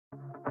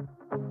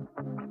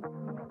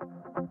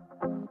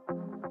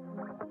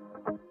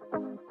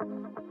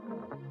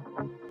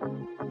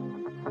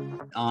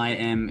I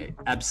am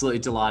absolutely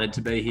delighted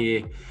to be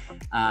here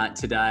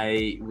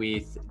today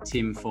with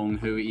Tim Fung,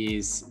 who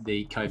is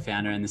the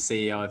co-founder and the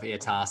CEO of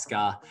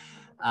Airtasker.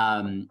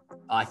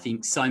 I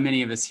think so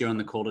many of us here on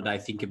the call today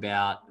think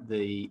about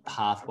the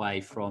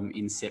pathway from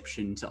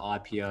inception to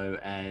IPO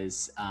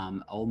as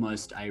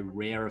almost a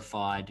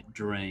rarefied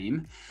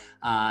dream,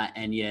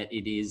 and yet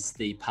it is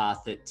the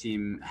path that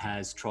Tim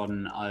has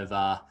trodden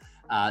over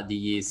the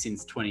years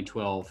since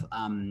 2012,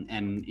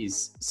 and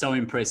is so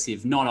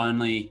impressive. Not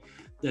only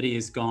that he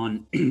has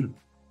gone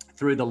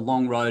through the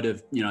long road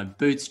of,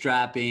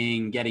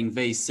 bootstrapping, getting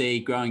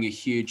VC, growing a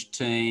huge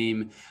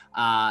team,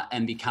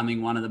 and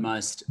becoming one of the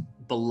most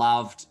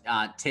beloved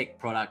tech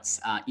products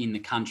in the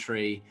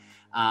country.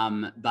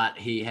 But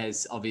he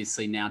has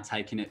obviously now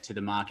taken it to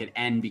the market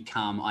and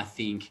become, I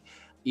think,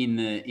 in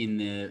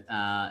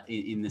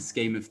the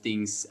scheme of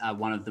things,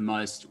 one of the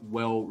most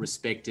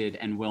well-respected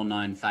and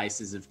well-known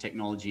faces of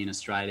technology in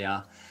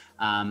Australia.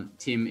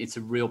 Tim, it's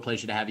a real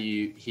pleasure to have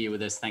you here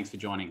with us. Thanks for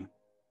joining.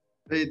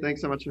 Hey,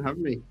 thanks so much for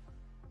having me.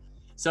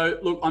 So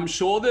look, I'm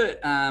sure that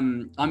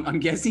I'm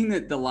guessing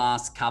that the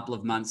last couple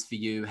of months for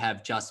you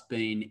have just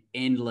been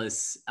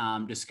endless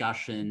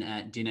discussion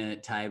at dinner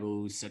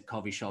tables, at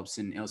coffee shops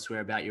and elsewhere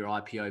about your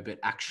IPO, but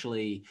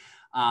actually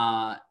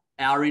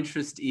our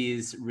interest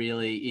is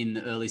really in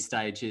the early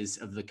stages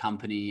of the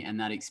company and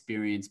that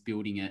experience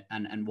building it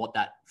and what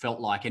that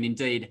felt like. And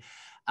indeed,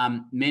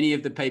 many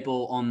of the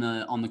people on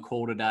the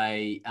call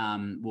today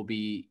will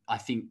be, I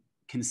think,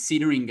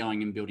 considering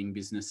going and building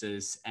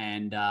businesses,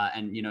 and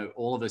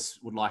all of us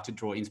would like to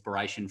draw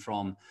inspiration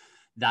from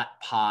that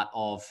part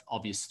of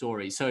your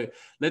story. So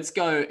let's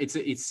go.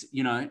 It's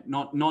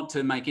not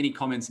to make any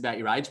comments about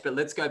your age, but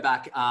let's go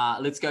back a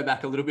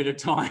little bit of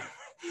time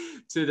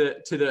to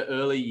the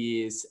early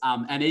years,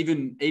 and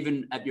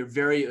even at your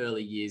very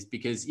early years,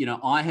 because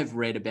I have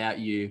read about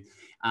you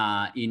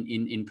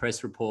in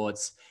press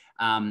reports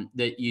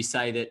that you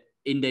say that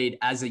indeed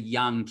as a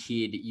young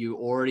kid you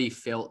already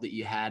felt that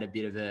you had a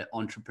bit of an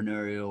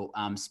entrepreneurial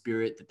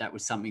spirit, that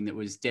was something that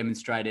was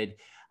demonstrated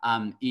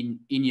in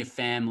your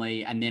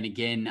family, and then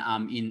again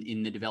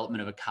in the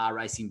development of a car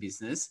racing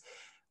business.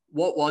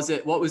 What was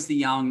it? What was the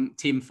young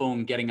Tim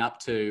Fung getting up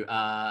to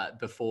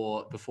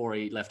before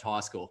he left high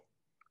school?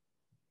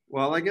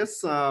 Well, I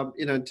guess,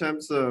 in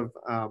terms of,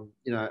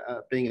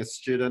 being a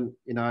student,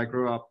 I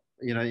grew up,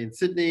 in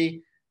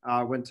Sydney.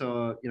 I went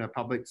to,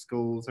 public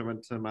schools. I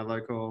went to my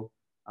local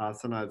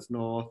St. Ives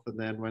North, and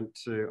then went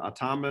to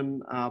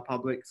Artarmon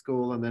Public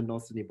School, and then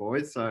North Sydney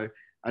Boys. So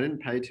I didn't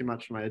pay too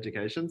much for my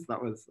education. So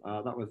that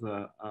was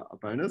a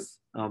bonus.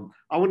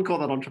 I wouldn't call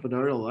that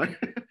entrepreneurial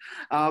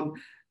though.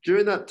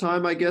 During that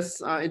time, I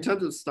guess, in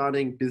terms of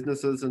starting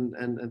businesses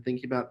and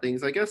thinking about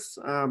things, I guess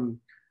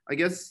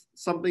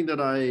something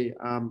that I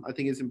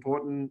think is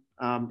important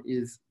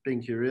is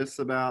being curious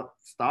about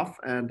stuff,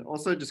 and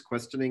also just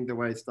questioning the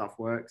way stuff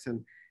works,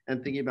 and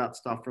thinking about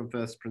stuff from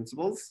first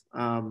principles.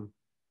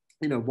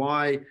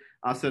 Why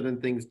are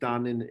certain things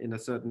done in a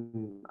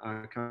certain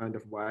kind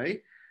of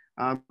way?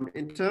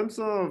 In terms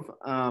of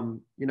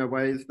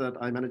ways that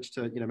I managed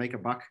to make a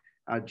buck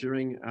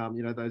during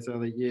those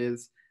early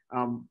years.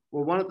 Well,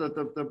 one of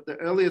the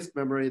earliest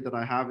memory that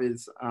I have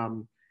is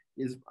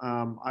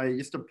I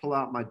used to pull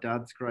out my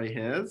dad's grey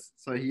hairs.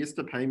 So he used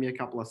to pay me a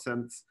couple of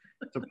cents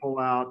to pull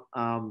out,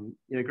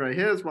 grey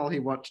hairs while he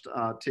watched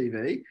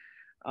TV.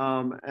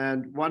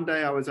 And one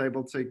day I was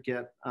able to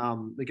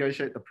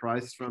negotiate the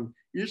price from,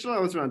 usually I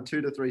was around 2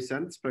 to 3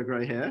 cents per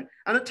grey hair.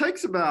 And it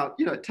takes about,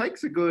 it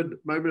takes a good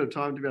moment of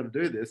time to be able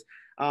to do this,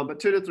 but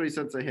 2 to 3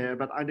 cents a hair.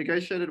 But I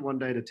negotiated one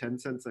day to 10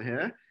 cents a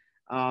hair.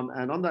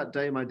 And on that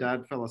day, my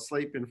dad fell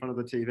asleep in front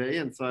of the TV.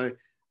 And so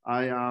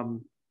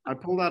I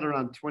pulled out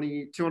around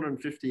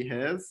 250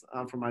 hairs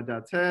from my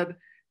dad's head,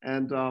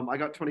 and I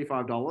got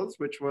 $25,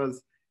 which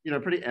was,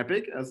 pretty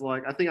epic. As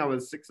like, I think I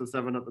was 6 or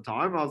 7 at the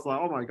time. I was like,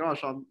 oh my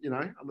gosh, I'm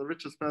the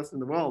richest person in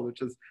the world,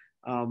 which is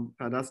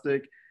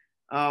fantastic.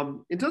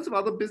 In terms of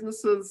other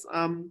businesses,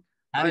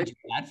 how did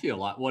your dad feel?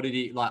 Like, what did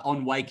he like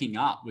on waking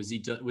up? Was he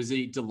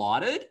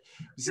delighted?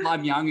 Was he like,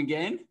 I'm young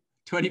again?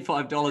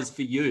 $25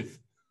 for youth.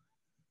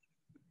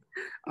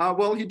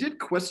 Well, he did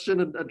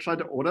question and tried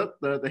to audit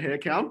the hair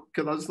count,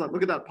 because I was just like,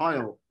 look at that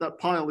pile. That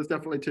pile is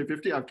definitely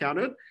 250. I've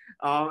counted.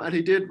 And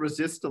he did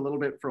resist a little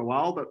bit for a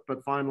while,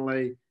 but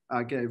finally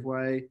gave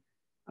way.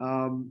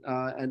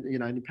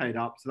 And he paid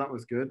up. So that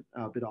was good.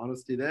 A bit of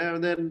honesty there.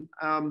 And then,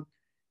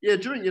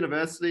 during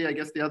university, I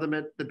guess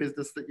the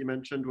business that you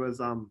mentioned was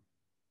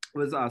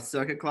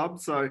Circuit Club.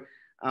 So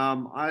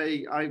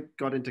I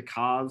got into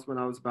cars when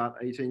I was about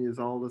 18 years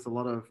old. There's a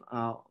lot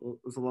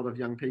of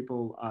young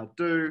people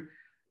do.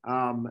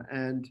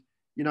 And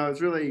it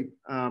was really,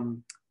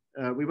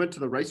 we went to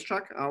the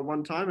racetrack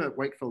one time at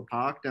Wakefield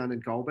Park down in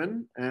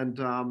Goulburn, and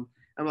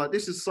I'm like,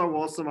 this is so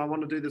awesome. I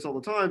want to do this all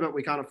the time, but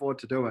we can't afford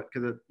to do it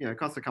because it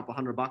costs a couple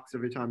 $100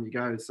 every time you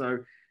go. So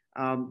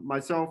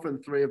myself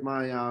and 3 of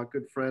my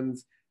good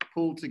friends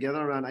pulled together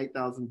around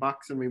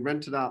 $8,000, and we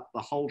rented out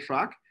the whole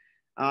track.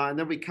 And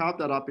then we carved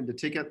that up into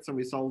tickets, and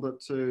we sold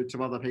it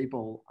to other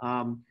people.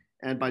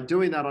 And by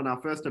doing that on our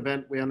first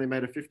event, we only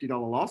made a $50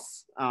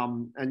 loss.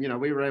 And,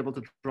 we were able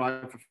to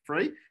drive for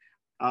free.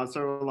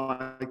 So we're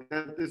like,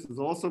 this is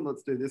awesome.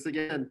 Let's do this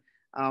again.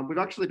 We've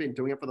actually been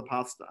doing it for the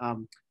past,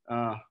 how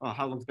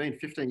long it's been,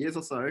 15 years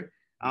or so.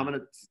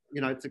 And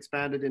it's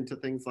expanded into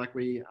things like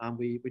we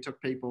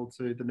took people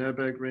to the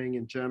Nürburgring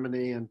in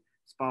Germany and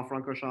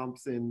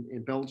Spa-Francorchamps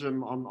in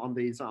Belgium on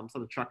these sort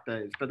of truck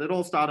days. But it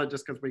all started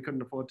just because we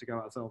couldn't afford to go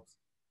ourselves.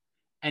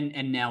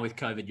 And now with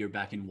COVID, you're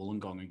back in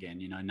Wollongong again.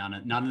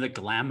 None of the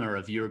glamour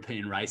of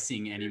European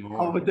racing anymore.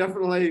 Oh, we're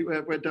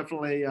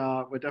definitely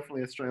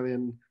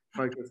Australian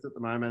focused at the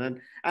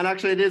moment, and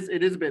actually it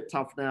is a bit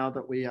tough now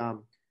that we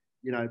all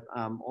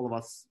of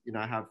us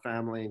have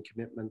family and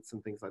commitments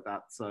and things like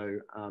that. So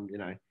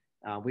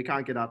we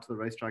can't get out to the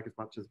racetrack as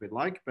much as we'd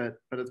like, but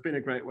it's been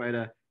a great way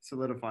to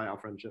solidify our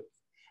friendships.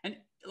 And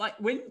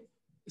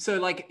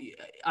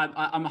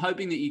I'm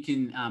hoping that you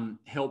can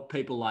help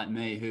people like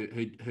me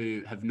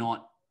who have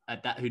not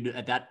at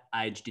that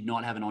age did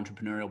not have an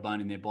entrepreneurial bone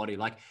in their body.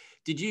 Like,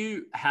 did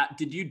you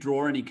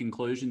draw any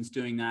conclusions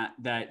doing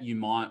that you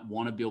might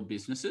want to build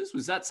businesses?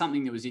 Was that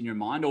something that was in your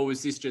mind, or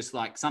was this just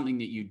like something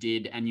that you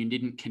did and you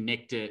didn't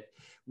connect it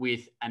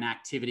with an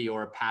activity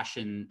or a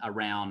passion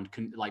around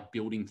like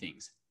building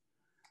things?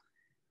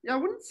 Yeah, I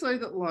wouldn't say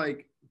that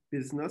like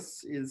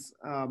business is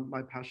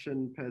my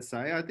passion per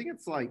se. I think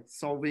it's like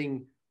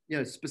solving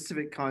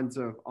specific kinds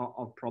of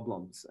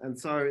problems, and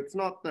so it's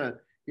not that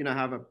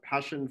have a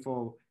passion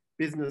for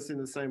business in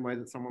the same way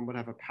that someone would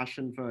have a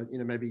passion for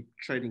maybe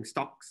trading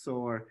stocks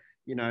or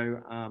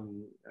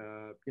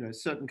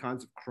certain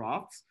kinds of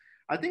crafts.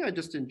 I think I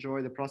just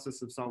enjoy the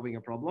process of solving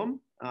a problem,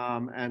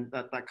 and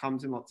that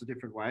comes in lots of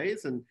different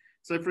ways. And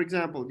so, for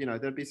example,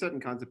 there'd be certain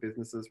kinds of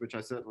businesses which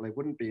I certainly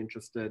wouldn't be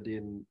interested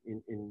in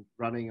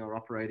running or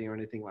operating or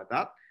anything like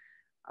that.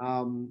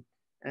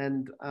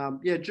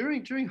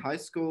 During high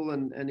school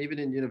and even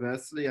in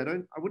university, I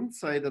wouldn't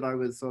say that I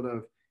was sort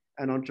of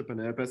an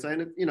entrepreneur per se.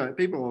 And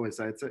people always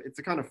say it's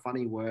a kind of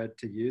funny word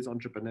to use,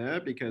 entrepreneur,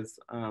 because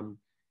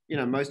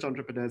most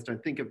entrepreneurs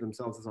don't think of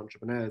themselves as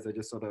entrepreneurs. They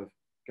just sort of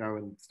go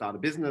and start a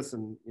business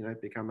and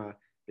become a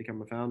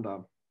founder.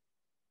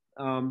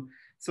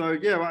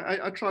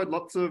 I tried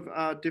lots of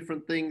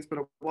different things, but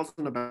it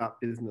wasn't about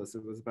business.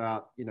 It was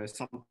about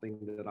something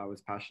that I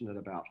was passionate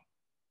about.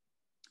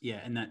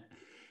 Yeah, and that.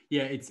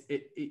 Yeah,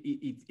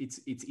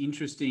 it's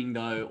interesting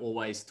though,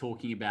 always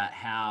talking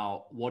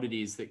about what it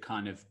is that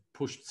kind of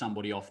pushed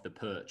somebody off the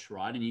perch,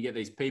 right? And you get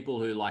these people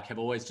who like have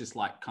always just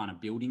like kind of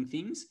building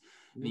things.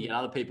 And you get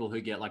other people who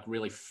get like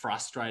really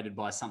frustrated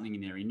by something in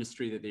their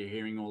industry that they're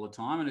hearing all the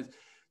time. And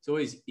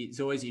it's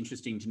always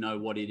interesting to know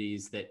what it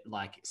is that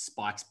like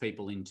spikes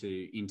people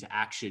into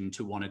action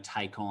to want to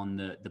take on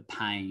the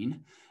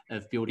pain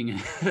of building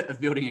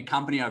a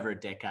company over a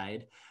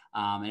decade,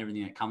 and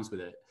everything that comes with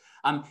it.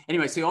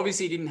 Anyway, so you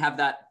obviously didn't have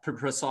that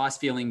precise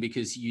feeling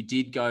because you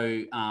did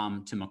go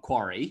to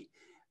Macquarie.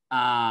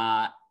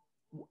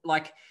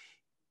 Like,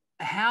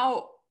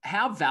 how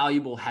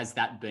valuable has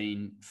that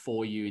been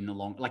for you in the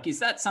long? Like, is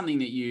that something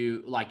that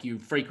you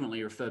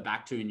frequently refer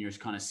back to in your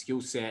kind of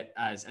skill set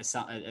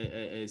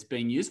as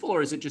being useful,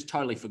 or is it just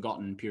totally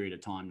forgotten period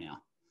of time now?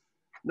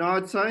 No,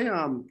 I'd say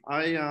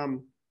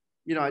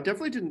I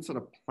definitely didn't sort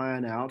of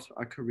plan out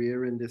a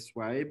career in this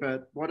way,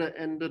 but what it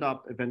ended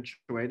up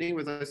eventuating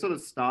was I sort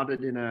of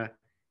started in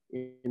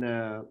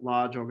a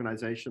large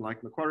organization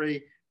like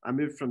Macquarie. I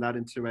moved from that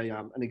into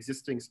an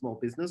existing small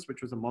business,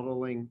 which was a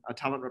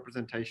talent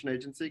representation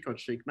agency called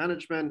Chic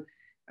Management.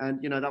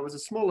 And, that was a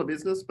smaller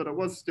business, but it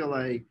was still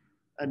an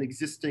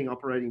existing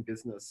operating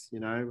business.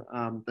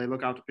 They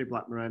look after people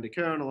like Miranda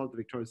Kerr and a lot of the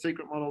Victoria's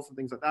Secret models and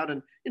things like that.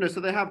 And, so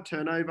they have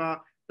turnover.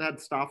 They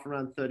had staff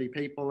around 30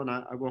 people, and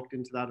I walked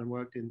into that and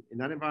worked in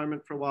that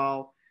environment for a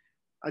while.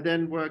 I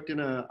then worked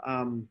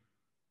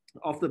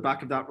off the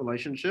back of that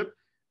relationship,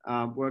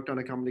 worked on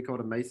a company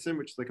called Mason,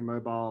 which is like a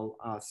mobile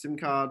SIM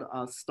card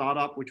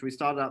startup, which we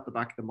started out the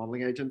back of the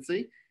modeling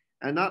agency.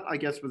 And that, I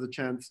guess, was a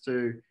chance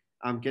to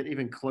get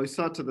even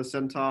closer to the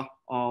center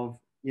of,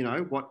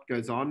 what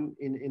goes on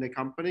in a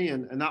company.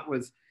 And that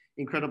was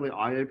incredibly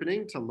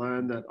eye-opening to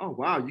learn that, oh,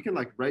 wow, you can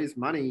like raise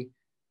money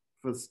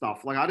for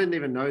stuff. Like, I didn't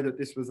even know that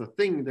this was a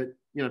thing that,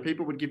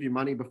 people would give you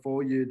money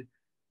before you'd,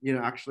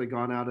 actually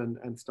gone out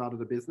and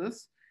started a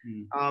business.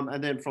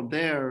 And then from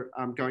there,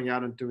 going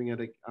out and doing it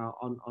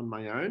on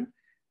my own.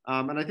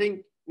 And I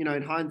think,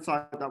 in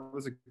hindsight, that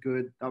was a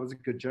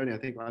good journey. I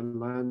think I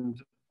learned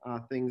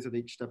things at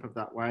each step of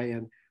that way.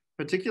 And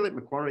particularly at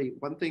Macquarie,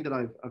 one thing that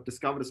I've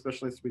discovered,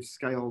 especially as we've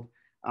scaled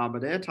at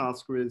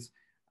Airtasker, is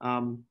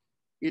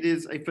it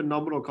is a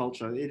phenomenal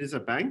culture. It is a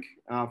bank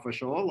for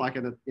sure. Like,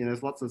 and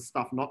there's lots of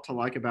stuff not to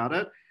like about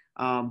it.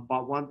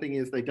 But one thing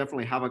is they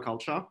definitely have a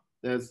culture.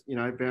 There's,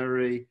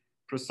 very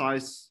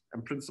precise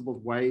and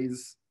principled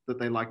ways that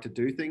they like to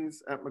do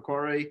things at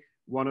Macquarie.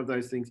 One of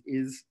those things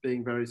is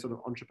being very sort of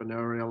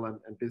entrepreneurial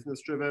and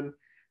business driven.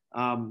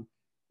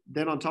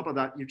 Then on top of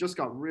that, you've just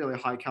got really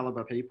high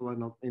caliber people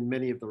in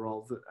many of the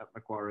roles at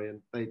Macquarie,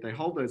 and they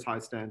hold those high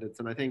standards.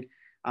 And I think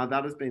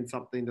that has been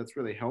something that's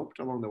really helped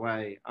along the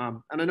way.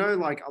 And I know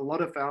like a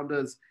lot of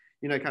founders,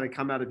 kind of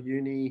come out of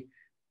uni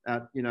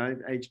at,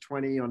 age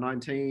 20 or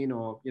 19,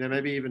 or,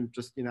 maybe even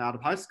just, out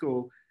of high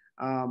school,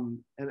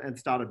 and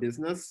start a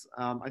business.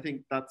 I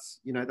think that's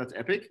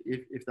epic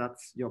if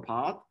that's your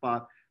path.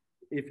 But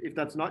if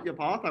that's not your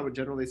path, I would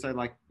generally say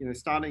like,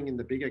 starting in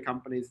the bigger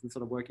companies and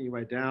sort of working your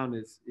way down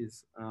is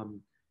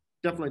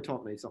definitely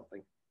taught me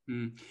something.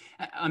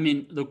 I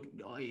mean, look,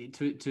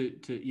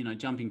 to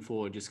jumping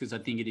forward, just because I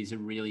think it is a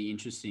really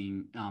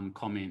interesting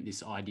comment,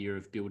 this idea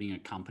of building a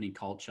company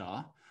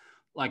culture.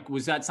 Like,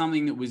 was that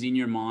something that was in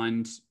your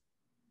mind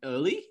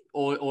early,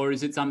 or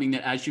is it something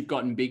that as you've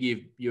gotten bigger,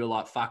 you're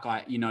like, fuck,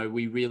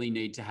 we really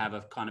need to have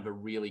a kind of a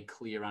really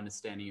clear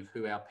understanding of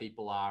who our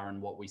people are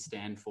and what we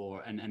stand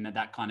for, and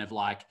that kind of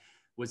like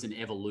was an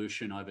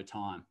evolution over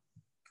time?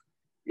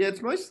 Yeah,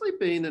 it's mostly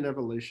been an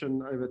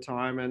evolution over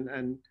time,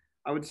 and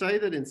I would say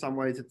that in some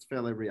ways it's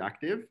fairly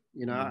reactive.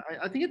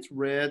 I think it's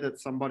rare that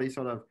somebody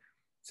sort of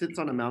sits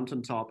on a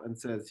mountaintop and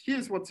says,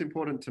 here's what's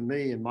important to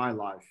me in my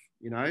life,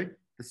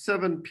 the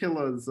 7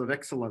 pillars of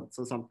excellence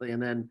or something,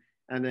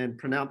 and then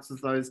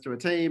pronounces those to a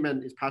team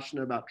and is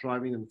passionate about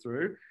driving them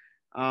through.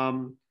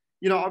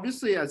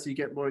 Obviously, as you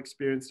get more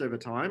experienced over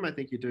time, I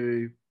think you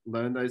do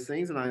learn those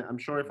things. And I'm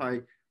sure if I,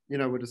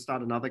 were to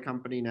start another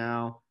company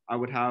now, I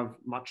would have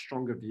much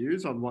stronger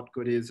views on what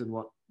good is and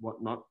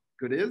what not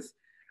good is.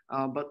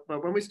 But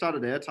when we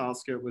started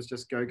Airtasker, it was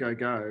just go, go,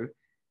 go.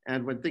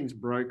 And when things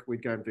broke,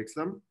 we'd go and fix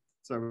them.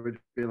 So we'd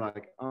be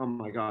like, oh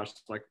my gosh,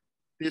 it's like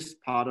this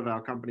part of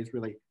our company is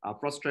really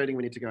frustrating.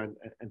 We need to go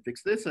and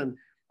fix this. And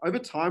over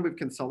time, we've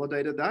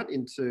consolidated that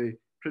into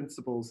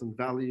principles and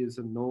values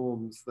and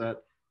norms that,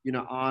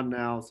 are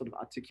now sort of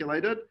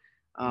articulated,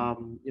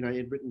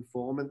 in written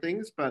form and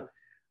things. But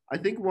I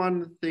think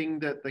one thing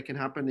that can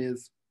happen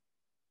is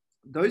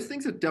those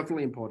things are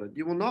definitely important.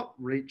 You will not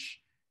reach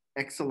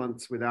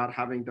excellence without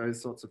having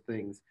those sorts of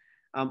things.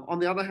 On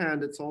the other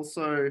hand, it's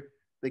also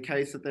the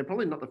case that they're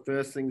probably not the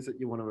first things that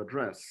you want to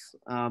address.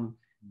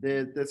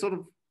 They're sort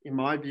of, in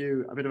my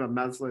view, a bit of a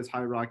Maslow's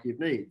hierarchy of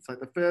needs. Like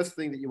the first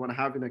thing that you want to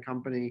have in a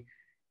company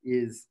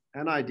is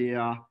an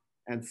idea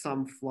and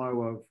some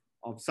flow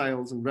of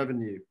sales and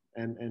revenue.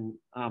 And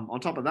on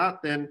top of that,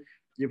 then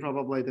you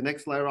probably, the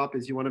next layer up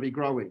is you want to be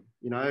growing,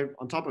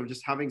 on top of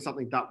just having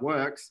something that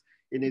works,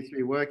 it needs to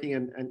be working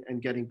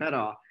and getting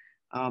better.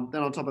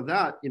 Then on top of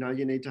that,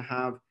 you need to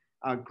have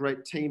a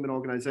great team and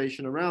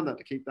organization around that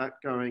to keep that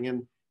going.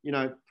 And,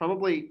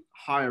 probably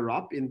higher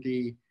up in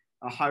the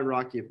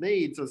hierarchy of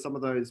needs are some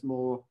of those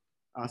more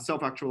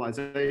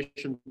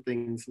self-actualization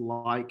things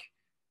like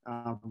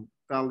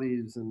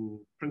values and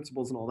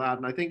principles and all that.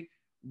 And I think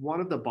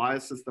one of the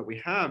biases that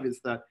we have is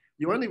that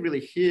you only really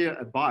hear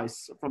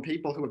advice from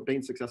people who have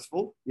been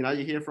successful. You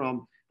hear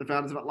from the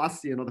founders of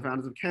Atlassian or the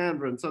founders of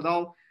Canva. And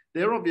so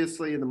they're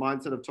obviously in the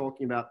mindset of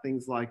talking about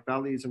things like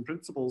values and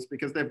principles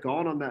because they've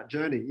gone on that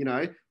journey.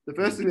 The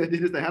first thing they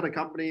did is they had a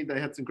company,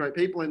 they had some great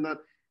people in that,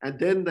 and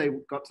then they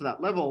got to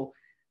that level.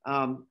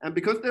 And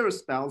because they're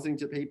espousing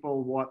to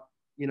people what,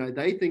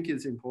 they think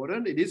is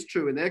important, it is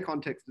true in their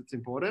context, it's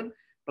important.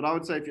 But I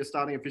would say if you're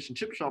starting a fish and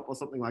chip shop or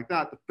something like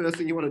that, the first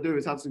thing you want to do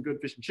is have some good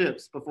fish and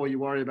chips before you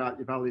worry about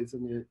your values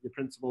and your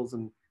principles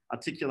and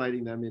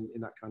articulating them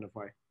in that kind of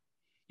way.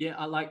 Yeah,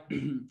 I like,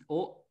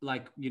 or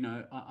like,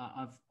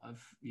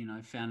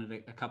 I've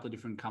founded a couple of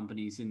different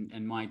companies,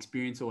 and my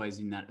experience always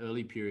in that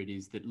early period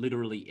is that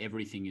literally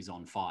everything is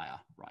on fire,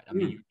 right? I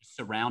mean, you're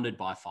surrounded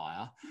by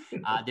fire.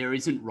 There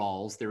isn't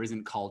roles, there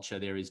isn't culture,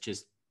 there is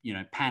just,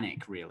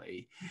 panic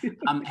really.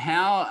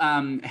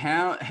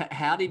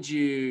 How did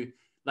you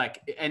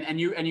like, and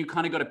you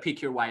kind of got to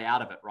pick your way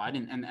out of it, right?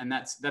 And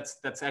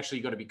that's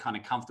actually got to be kind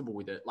of comfortable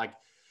with it. Like,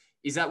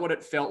 is that what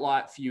it felt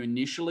like for you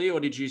initially, or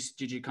did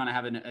you kind of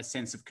have a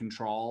sense of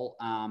control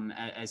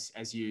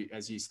as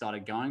you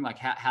started going? Like,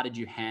 how did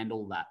you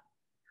handle that?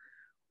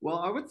 Well,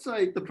 I would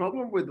say the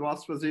problem with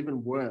us was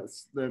even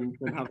worse than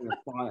having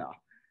a fire.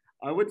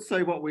 I would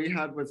say what we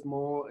had was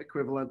more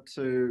equivalent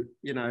to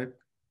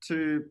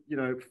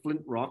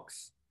flint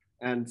rocks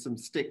and some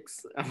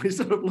sticks, and we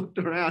sort of looked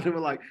around and were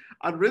like,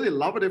 I'd really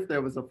love it if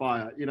there was a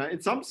fire. In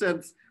some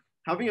sense,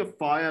 having a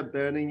fire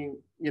burning,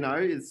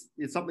 is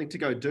something to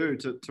go do,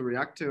 to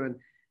react to.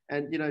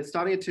 And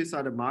starting a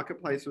two-sided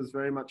marketplace was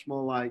very much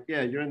more like,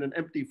 yeah, you're in an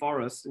empty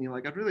forest and you're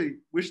like, I'd really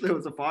wish there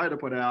was a fire to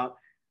put out.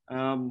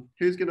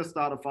 Who's going to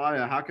start a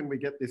fire? How can we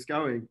get this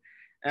going?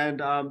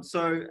 And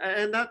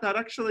that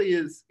actually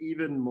is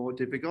even more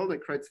difficult.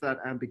 It creates that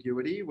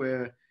ambiguity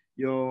where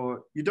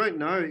you don't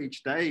know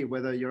each day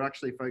whether you're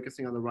actually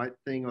focusing on the right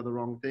thing or the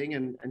wrong thing,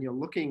 and you're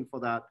looking for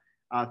that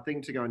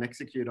thing to go and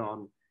execute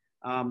on.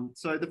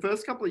 So the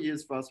first couple of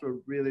years for us were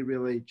really,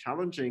 really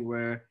challenging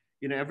where,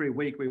 every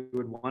week we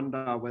would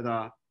wonder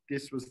whether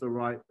this was the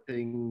right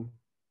thing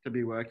to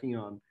be working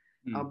on.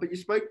 But you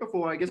spoke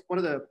before, I guess one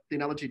of the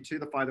analogy to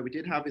the fire that we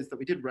did have is that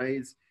we did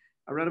raise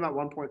around about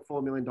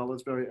 $1.4 million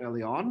very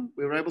early on.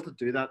 We were able to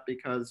do that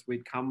because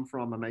we'd come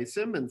from a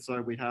MASIM, and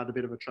so we had a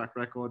bit of a track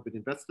record with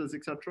investors,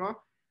 etc.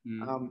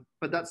 Mm.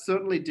 But that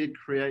certainly did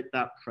create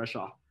that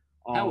pressure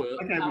How, of,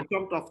 okay, how, we've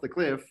jumped off the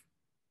cliff,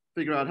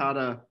 figure out how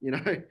to,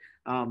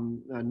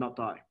 not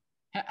die.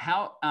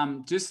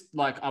 just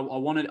like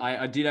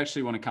I did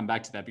actually want to come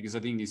back to that because I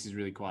think this is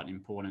really quite an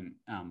important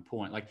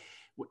point. Like,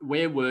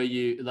 where were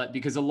you? Like,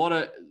 because a lot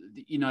of,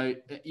 you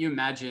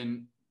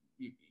imagine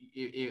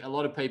a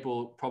lot of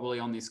people probably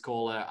on this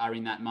call are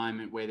in that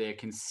moment where they're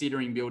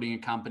considering building a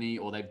company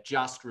or they've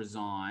just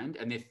resigned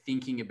and they're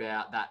thinking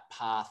about that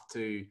path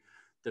to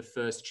the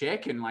first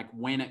check and like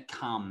when it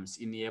comes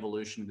in the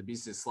evolution of the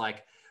business,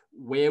 like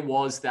where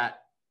was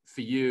that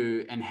for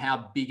you and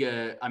how big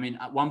I mean,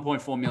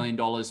 $1.4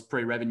 million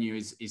pre-revenue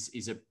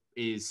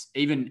is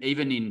even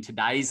in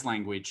today's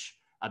language,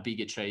 a big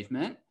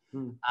achievement.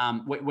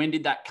 When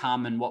did that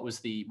come and what was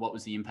the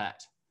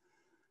impact?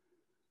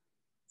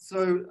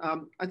 So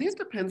I think it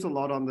depends a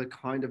lot on the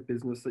kind of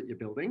business that you're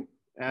building,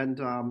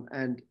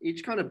 and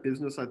each kind of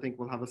business I think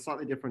will have a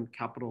slightly different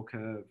capital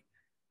curve,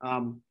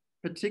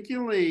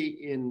 particularly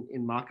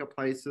in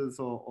marketplaces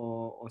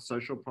or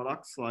social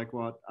products like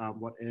what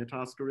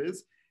Airtasker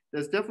is.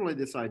 There's definitely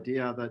this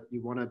idea that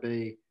you want to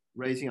be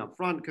raising up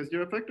front because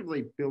you're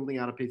effectively building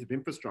out a piece of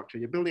infrastructure.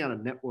 You're building out a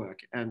network,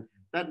 and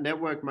that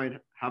network might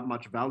have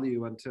much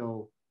value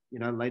until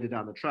later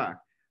down the track.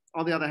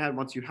 On the other hand,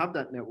 once you have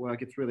that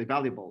network, it's really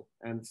valuable.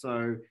 And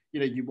so,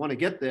 you want to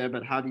get there,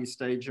 but how do you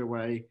stage your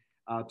way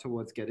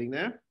towards getting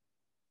there?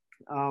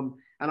 And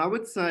I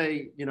would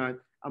say,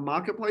 a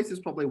marketplace is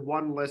probably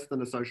one less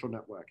than a social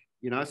network.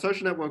 A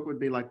social network would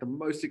be like the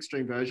most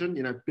extreme version,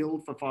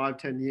 build for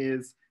 5-10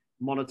 years,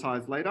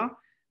 monetize later.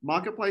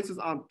 Marketplaces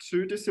aren't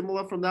too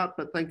dissimilar from that,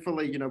 but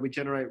thankfully, we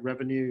generate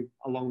revenue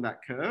along that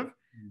curve,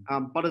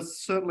 but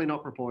it's certainly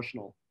not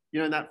proportional.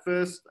 In that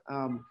first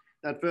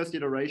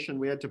iteration,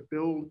 we had to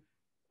build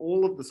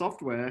all of the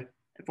software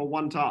for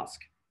one task.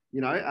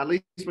 At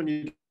least when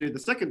you do the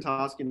second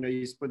task,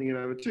 you're splitting it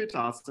over 2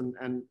 tasks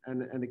and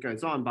it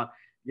goes on, but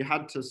you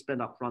had to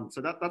spend up front. So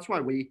that's why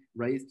we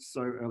raised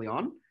so early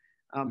on.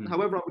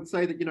 However, I would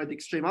say that, the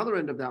extreme other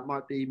end of that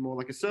might be more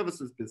like a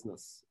services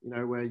business,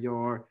 where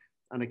you're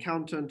an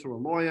accountant or a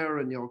lawyer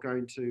and you're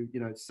going to,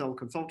 sell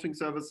consulting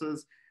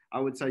services. I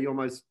would say you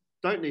almost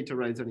don't need to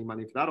raise any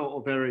money for that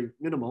or very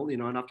minimal,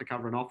 enough to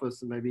cover an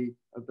office and maybe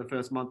the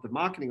first month of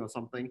marketing or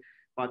something,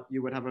 but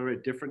you would have a very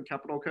different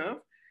capital curve.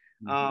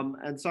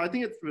 And so I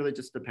think it's really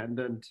just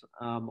dependent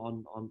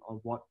on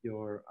what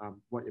you're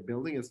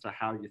building as to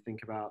how you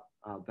think about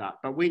that.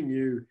 But we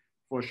knew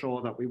for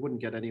sure that we wouldn't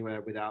get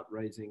anywhere without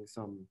raising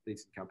some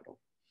decent capital.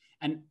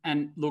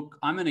 And look,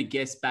 I'm going to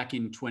guess back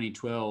in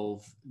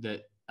 2012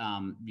 that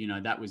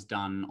that was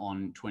done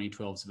on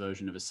 2012's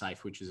version of a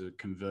SAFE, which is a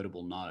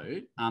convertible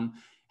note.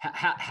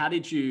 How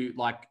did you,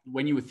 like,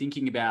 when you were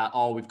thinking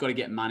about, we've got to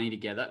get money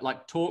together,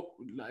 like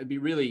it'd be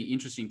really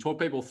interesting, talk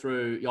people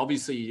through,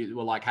 obviously you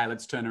were like, hey,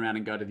 let's turn around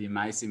and go to the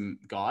amazing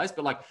guys.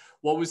 But like,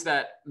 what was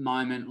that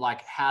moment?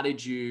 Like, how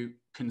did you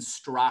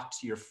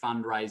construct your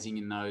fundraising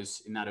in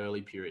that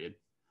early period?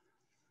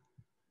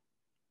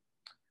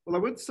 Well, I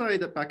would say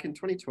that back in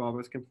 2012, it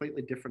was a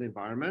completely different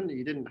environment.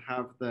 You didn't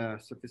have the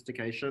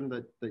sophistication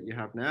that you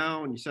have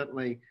now. And you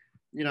certainly,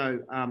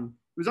 it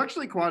was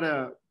actually quite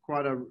a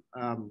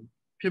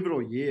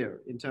pivotal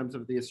year in terms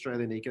of the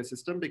Australian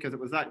ecosystem, because it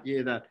was that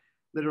year that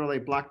literally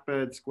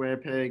Blackbird,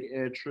 SquarePeg,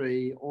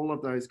 Airtree, all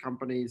of those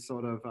companies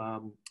sort of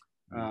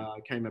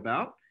came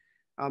about.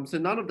 So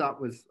none of that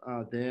was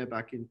there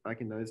back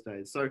in those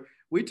days. So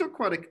we took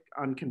quite an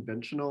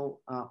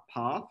unconventional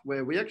path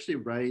where we actually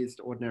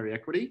raised ordinary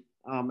equity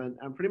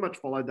and pretty much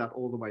followed that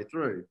all the way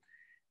through.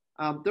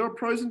 There are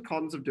pros and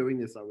cons of doing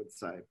this, I would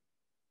say.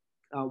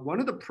 One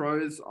of the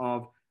pros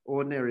of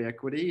ordinary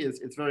equity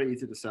is it's very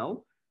easy to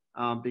sell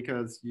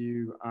because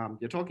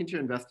you're talking to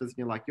your investors and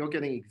you're like, you're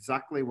getting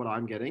exactly what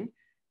I'm getting.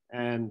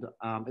 And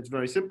it's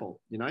very simple.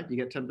 You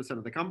get 10%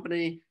 of the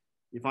company.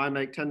 If I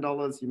make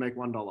 $10, you make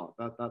 $1.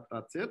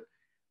 That's it.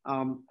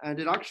 And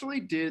it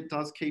actually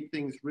does keep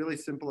things really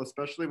simple,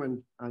 especially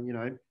when,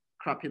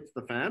 crap hits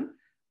the fan.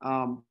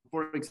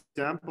 For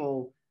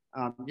example,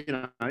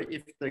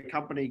 if the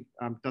company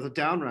does a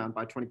down round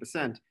by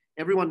 20%,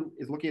 everyone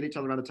is looking at each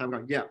other around the table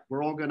going, yeah,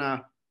 we're all going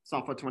to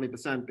suffer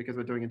 20% because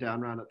we're doing a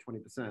down round at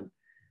 20%.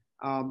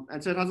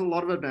 And so it has a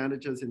lot of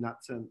advantages in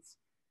that sense.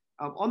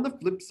 On the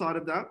flip side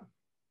of that,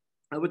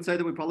 I would say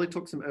that we probably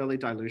took some early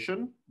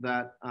dilution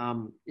that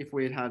if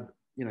we had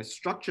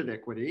structured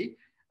equity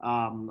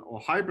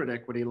or hybrid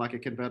equity, like a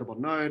convertible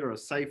note or a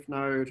safe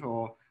note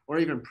or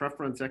even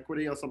preference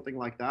equity or something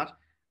like that,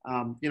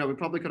 we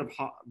probably could have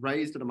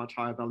raised at a much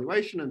higher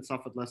valuation and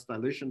suffered less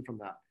dilution from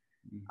that.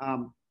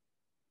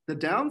 The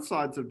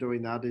downsides of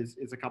doing that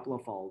is a couple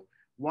of fold.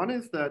 One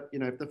is that,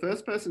 if the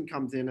first person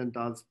comes in and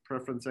does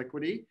preference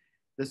equity,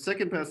 the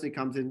second person who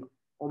comes in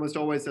almost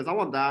always says, I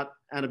want that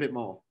and a bit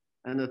more.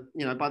 And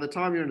by the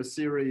time you're in a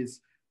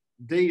series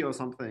D or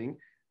something,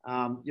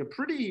 you're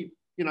pretty,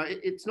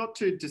 it's not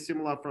too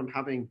dissimilar from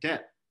having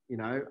debt, in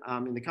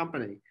the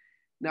company.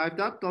 Now, if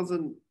that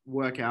doesn't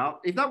work out,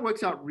 if that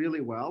works out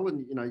really well,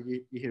 and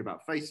you hear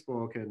about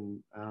Facebook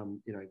and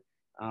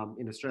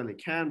in Australia,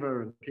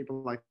 Canva and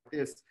people like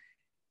this,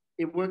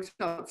 it works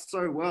out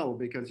so well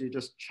because you're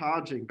just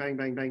charging bang,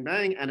 bang, bang,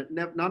 bang. And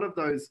none of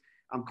those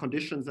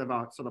conditions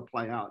ever sort of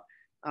play out.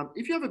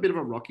 If you have a bit of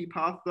a rocky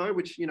path though,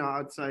 which,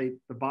 I'd say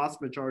the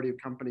vast majority of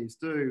companies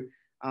do,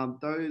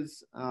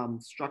 those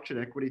structured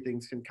equity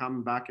things can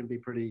come back and be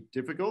pretty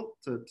difficult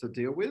to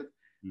deal with.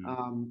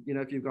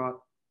 If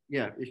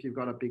you've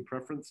got a big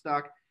preference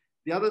stack.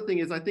 The other thing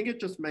is, I think it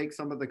just makes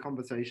some of the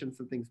conversations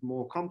and things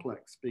more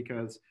complex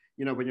because,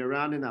 when you're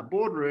around in that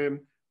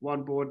boardroom,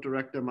 one board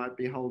director might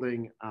be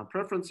holding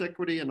preference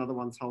equity, another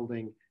one's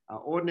holding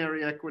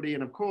ordinary equity.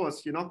 And of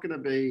course, you're not going to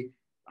be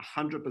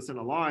 100%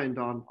 aligned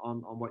on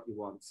what you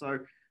want. So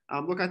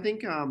look, I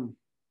think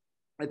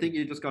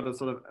you just got to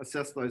sort of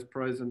assess those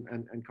pros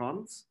and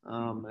cons,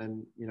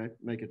 and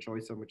make a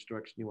choice on which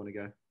direction you want to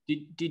go.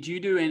 Did you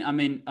do any? I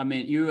mean,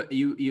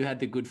 you had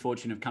the good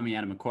fortune of coming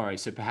out of Macquarie,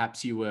 so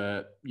perhaps you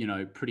were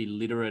pretty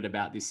literate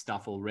about this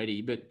stuff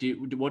already. But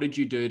what did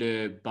you do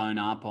to bone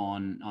up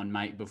on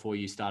mate before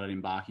you started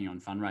embarking on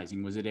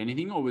fundraising? Was it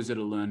anything, or was it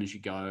a learn as you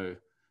go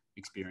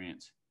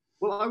experience?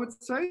 Well, I would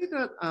say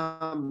that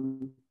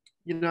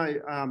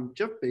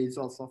Jeff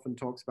Bezos often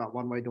talks about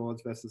one-way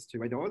doors versus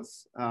two-way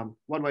doors.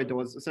 One-way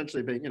doors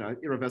essentially being,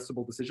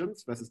 irreversible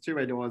decisions versus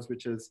two-way doors,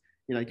 which is,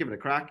 give it a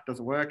crack,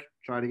 doesn't work,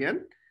 try it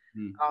again.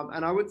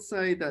 And I would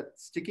say that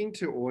sticking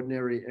to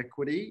ordinary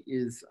equity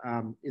is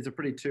a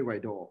pretty two-way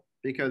door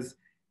because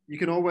you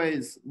can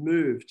always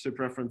move to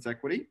preference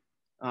equity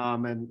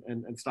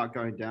and start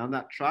going down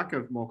that track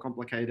of more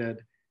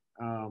complicated,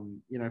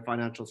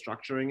 financial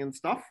structuring and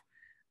stuff.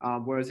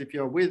 Whereas if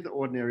you're with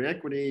ordinary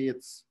equity,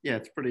 it's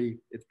pretty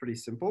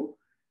simple.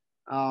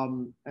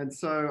 And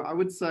so I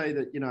would say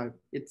that,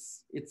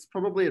 it's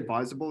probably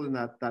advisable in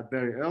that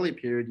very early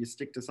period, you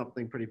stick to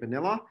something pretty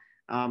vanilla,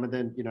 and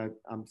then,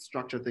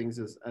 structure things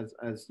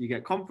as you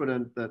get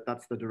confident that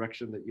that's the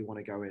direction that you want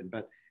to go in.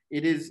 But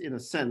it is, in a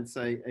sense,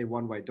 a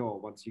one-way door.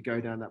 Once you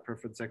go down that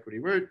preference equity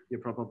route,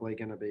 you're probably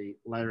going to be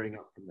layering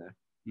up from there.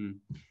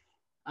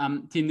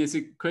 Tim, there's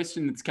a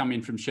question that's come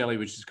in from Shelley,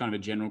 which is kind of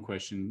a general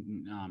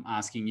question,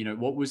 asking,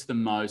 what was the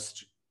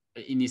most,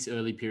 in this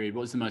early period,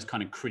 what was the most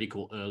kind of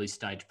critical early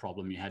stage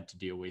problem you had to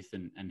deal with,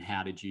 and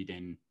how did you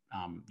then,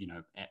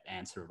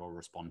 answer it or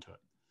respond to it?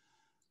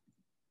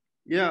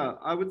 Yeah,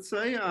 I would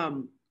say,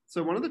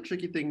 so one of the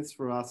tricky things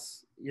for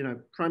us,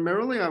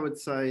 primarily I would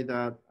say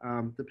that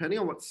depending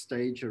on what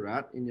stage you're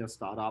at in your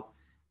startup,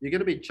 you're going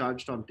to be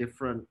judged on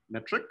different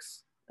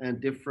metrics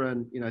and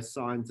different,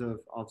 signs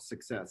of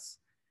success.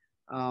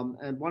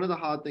 And one of the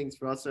hard things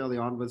for us early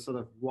on was sort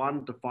of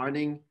one,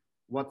 defining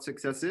what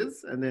success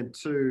is, and then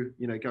two,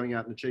 going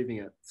out and achieving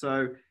it.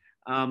 So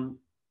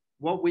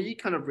what we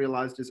kind of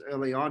realized is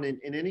early on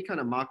in any kind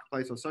of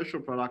marketplace or social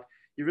product,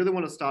 you really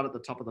want to start at the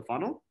top of the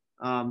funnel.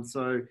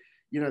 So,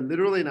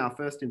 literally in our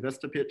first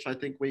investor pitch, I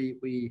think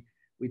we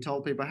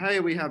told people, hey,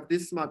 we have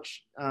this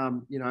much,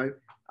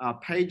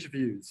 page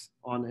views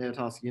on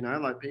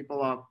Airtasker, like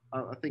people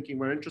are thinking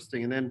we're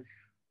interesting. And then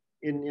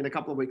in a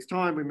couple of weeks'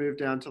 time, we moved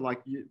down to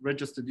like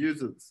registered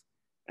users.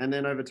 And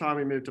then over time,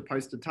 we moved to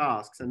posted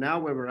tasks. And now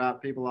where we're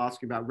at, people are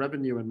asking about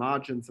revenue and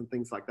margins and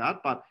things like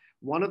that. But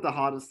one of the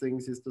hardest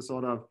things is to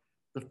sort of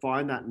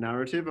define that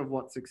narrative of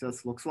what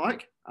success looks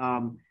like.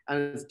 And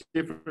it's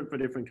different for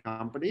different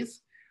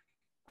companies.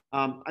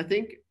 I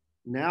think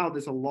now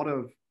there's a lot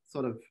of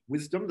sort of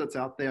wisdom that's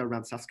out there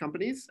around SaaS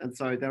companies. And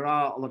so there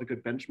are a lot of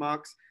good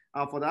benchmarks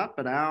for that.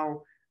 But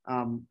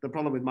the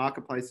problem with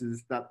marketplaces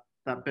is that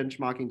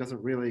benchmarking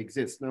doesn't really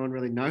exist. No one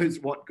really knows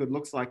what good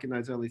looks like in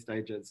those early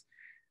stages.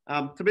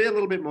 To be a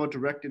little bit more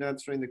direct in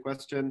answering the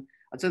question,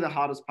 I'd say the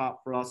hardest part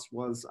for us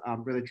was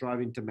really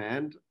driving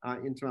demand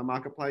into our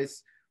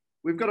marketplace.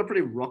 We've got a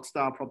pretty rock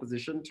star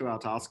proposition to our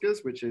taskers,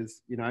 which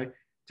is,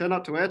 turn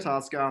up to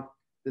Airtasker,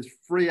 there's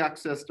free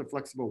access to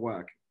flexible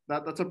work.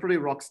 That's a pretty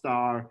rock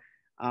star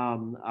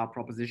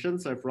proposition.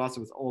 So for us,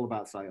 it was all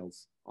about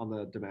sales on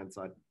the demand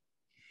side.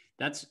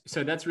 That's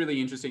really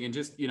interesting. And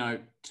just,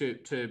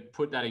 to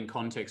put that in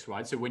context,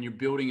 right? So when you're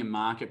building a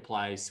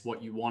marketplace,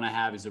 what you want to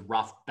have is a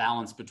rough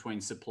balance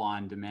between supply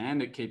and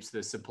demand. It keeps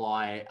the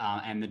supply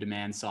and the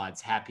demand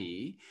sides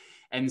happy.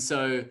 And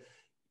so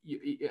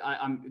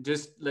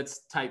let's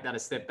take that a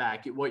step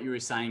back. What you were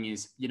saying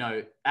is,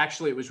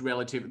 actually it was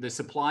relative. The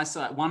supply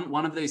side,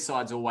 one of these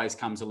sides always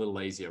comes a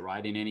little easier,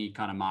 right? In any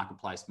kind of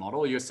marketplace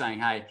model, you're saying,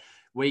 hey,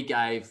 we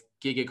gave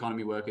gig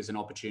economy workers an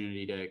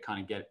opportunity to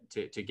kind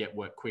of get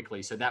work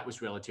quickly. So that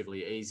was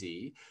relatively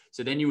easy.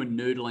 So then you were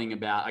noodling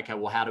about, okay,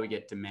 well, how do we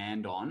get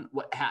demand on?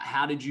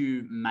 How did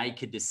you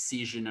make a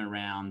decision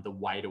around the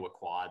way to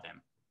acquire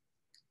them?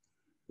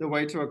 The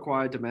way to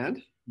acquire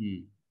demand?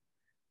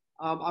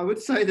 I would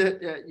say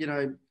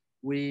that,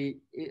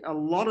 a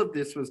lot of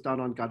this was done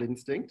on gut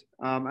instinct.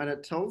 And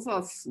it tells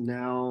us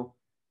now,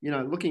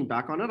 looking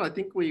back on it, I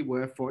think we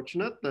were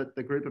fortunate that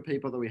the group of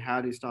people that we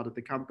had who started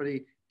the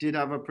company did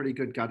have a pretty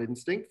good gut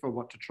instinct for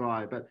what to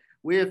try. But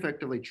we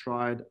effectively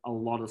tried a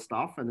lot of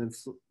stuff and then,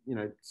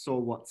 saw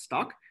what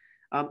stuck.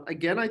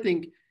 Again, I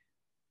think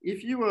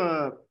if you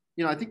were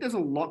I think there's a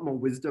lot more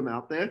wisdom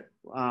out there,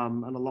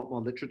 and a lot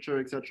more literature,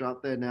 etc.,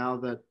 out there now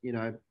that,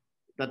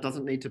 that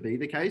doesn't need to be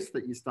the case,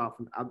 that you start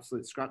from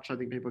absolute scratch. I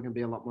think people can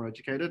be a lot more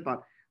educated,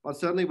 but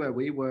certainly where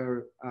we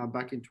were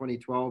back in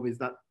 2012 is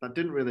that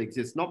didn't really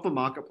exist, not for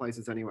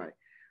marketplaces anyway.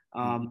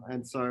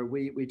 And so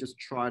we just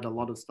tried a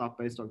lot of stuff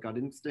based on gut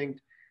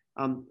instinct.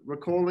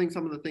 Recalling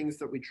some of the things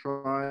that we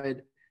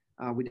tried,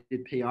 we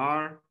did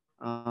PR.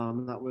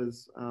 That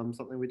was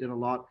something we did a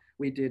lot.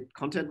 We did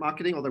content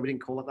marketing, although we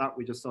didn't call it that.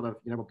 We just sort of,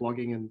 were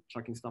blogging and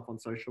chucking stuff on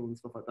social and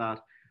stuff like that.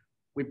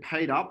 We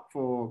paid up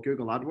for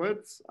Google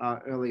AdWords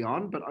early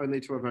on, but only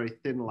to a very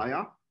thin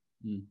layer.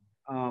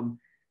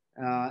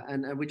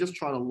 And we just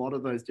tried a lot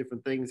of those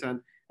different things. And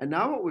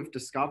now what we've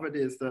discovered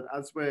is that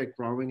as we're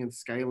growing and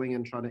scaling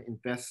and trying to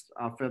invest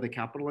further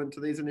capital into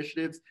these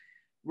initiatives,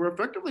 we're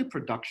effectively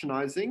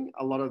productionizing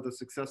a lot of the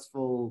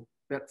successful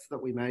bets that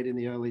we made in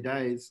the early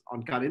days on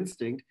gut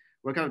instinct.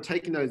 We're kind of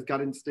taking those gut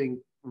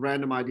instinct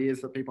random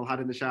ideas that people had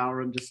in the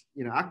shower and just,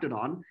 acted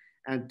on,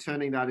 and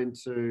turning that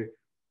into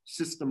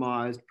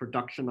systemized,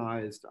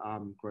 productionized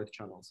growth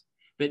channels.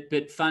 But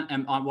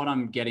what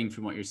I'm getting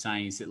from what you're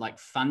saying is that, like,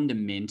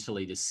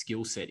 fundamentally the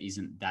skill set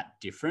isn't that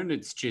different.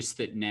 It's just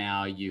that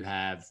now you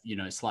have,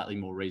 slightly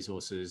more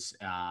resources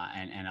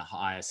and a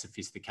higher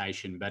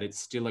sophistication, but it's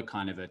still a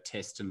kind of a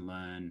test and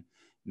learn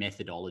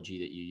methodology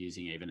that you're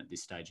using even at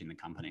this stage in the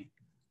company.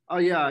 Oh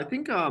yeah, I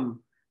think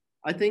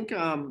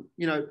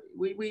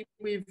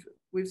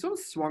we've sort of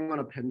swung on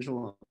a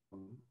pendulum,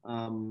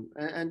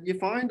 and you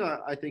find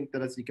I think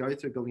that as you go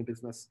through building a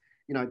business,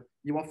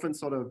 you often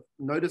sort of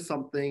notice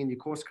something and you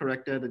course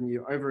correct it and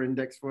you over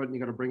index for it and you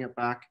got to bring it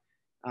back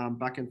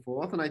and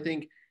forth. And I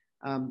think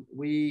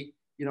we,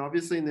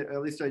 obviously in the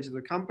early stages of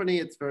the company,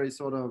 it's very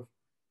sort of,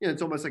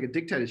 it's almost like a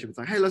dictatorship. It's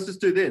like, hey, let's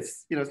just do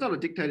this. It's not a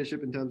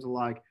dictatorship in terms of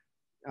like,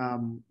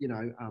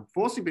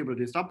 forcing people to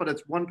do stuff, but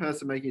it's one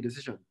person making a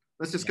decision.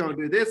 Let's just go and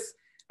do this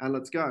and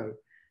let's go.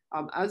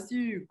 As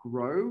you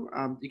grow,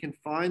 you can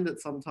find that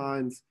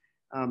sometimes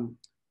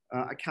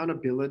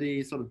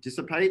accountability sort of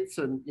dissipates,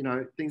 and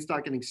things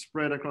start getting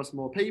spread across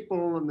more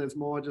people, and there's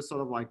more just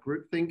sort of like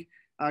groupthink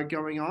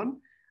going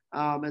on.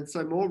 And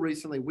so more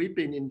recently, we've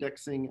been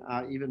indexing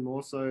even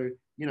more so,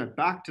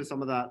 back to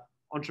some of that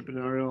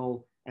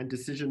entrepreneurial and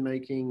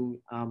decision-making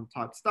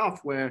type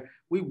stuff, where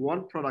we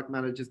want product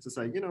managers to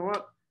say, you know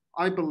what,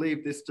 I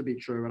believe this to be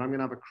true, and I'm going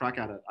to have a crack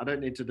at it. I don't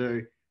need to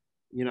do,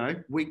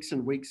 weeks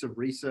and weeks of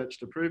research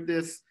to prove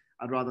this.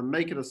 I'd rather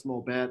make it a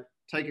small bet,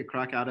 take a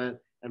crack at it,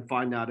 and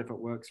find out if it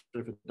works or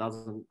if it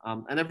doesn't.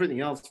 And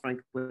everything else,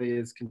 frankly,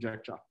 is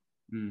conjecture.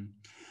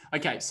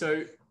 Okay,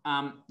 so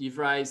you've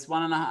raised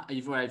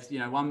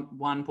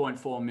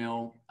 1.4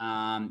 mil.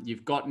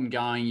 You've gotten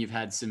going. You've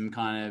had some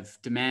kind of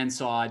demand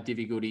side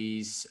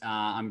difficulties,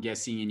 I'm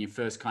guessing, in your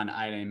first kind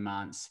of 18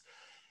 months.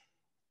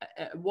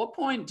 At what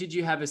point did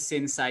you have a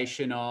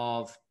sensation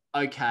of,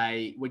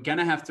 okay, we're going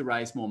to have to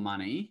raise more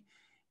money?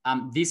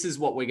 This is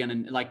what we're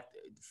going to, like,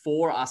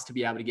 for us to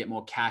be able to get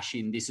more cash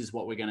in, this is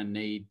what we're going to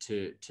need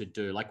to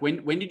do. Like,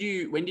 when did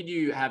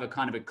you have a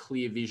kind of a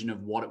clear vision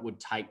of what it would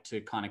take to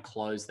kind of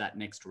close that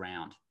next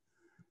round?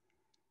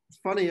 It's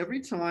funny, every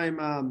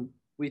time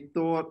we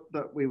thought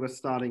that we were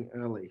starting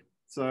early.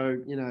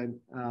 So,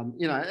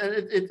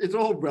 it's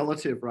all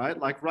relative, right?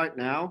 Like right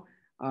now,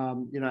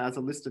 as a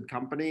listed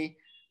company,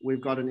 we've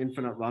got an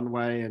infinite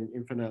runway and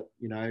infinite,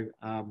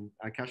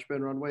 cash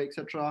burn runway,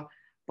 etc.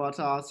 But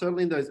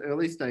certainly in those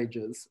early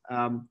stages,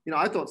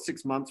 I thought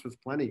 6 months was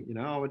plenty.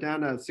 We're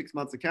down to 6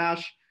 months of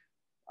cash.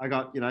 I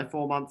got,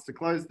 4 months to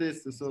close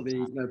this. This will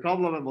be no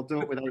problem, and we'll do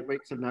it with 8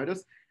 weeks of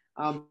notice.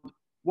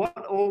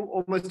 What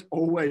almost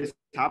always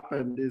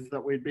happened is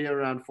that we'd be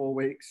around 4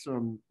 weeks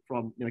from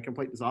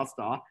complete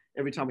disaster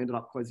every time we ended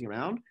up closing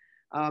around.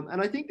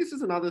 And I think this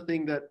is another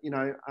thing that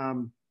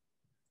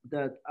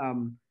that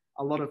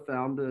a lot of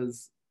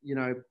founders,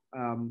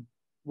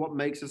 what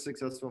makes a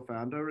successful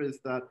founder is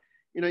that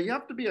you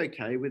have to be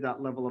okay with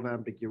that level of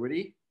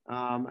ambiguity.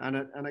 And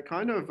it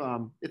kind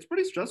of, it's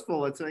pretty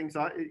stressful. It's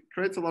anxiety. It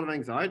creates a lot of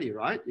anxiety,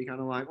 right? You're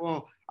kind of like,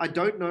 well, I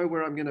don't know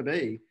where I'm going to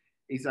be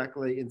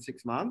exactly in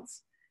 6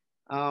 months.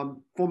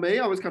 For me,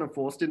 I was kind of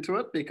forced into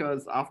it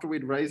because after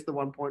we'd raised the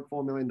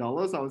 $1.4 million,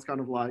 I was kind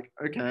of like,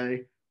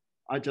 okay,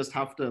 I just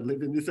have to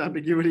live in this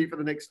ambiguity for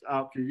the next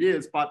few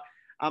years. But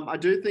I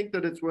do think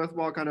that it's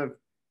worthwhile kind of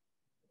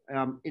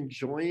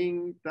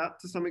enjoying that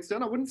to some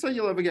extent. I wouldn't say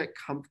you'll ever get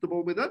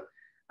comfortable with it.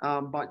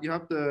 But you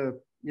have to,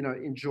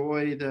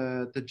 enjoy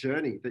the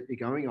journey that you're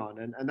going on.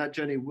 And that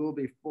journey will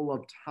be full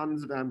of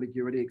tons of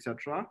ambiguity,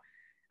 etc.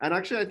 And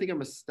actually, I think a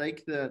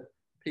mistake that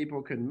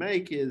people can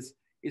make is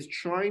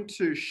trying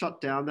to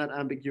shut down that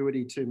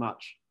ambiguity too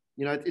much.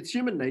 It's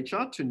human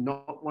nature to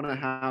not want to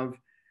have,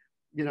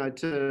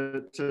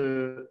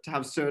 to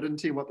have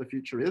certainty what the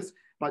future is,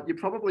 but you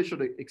probably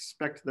should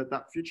expect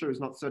that future is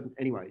not certain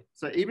anyway.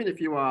 So even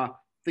if you are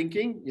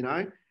thinking,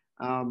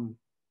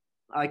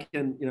 I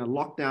can,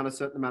 lock down a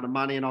certain amount of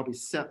money and I'll be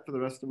set for the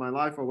rest of my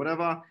life or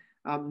whatever.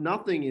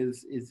 nothing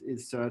is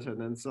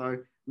certain. And so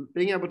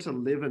being able to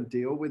live and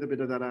deal with a bit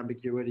of that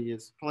ambiguity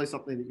is probably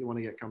something that you want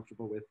to get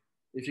comfortable with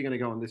if you're going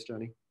to go on this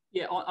journey.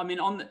 Yeah, I mean,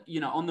 on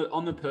the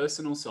on the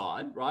personal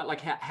side, right?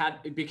 Like how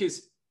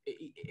because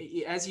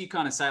as you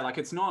kind of say, like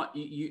it's not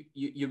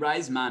you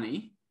raise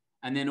money,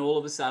 and then all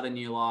of a sudden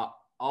you're like,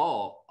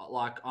 oh,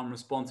 like I'm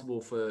responsible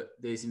for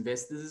these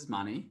investors'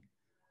 money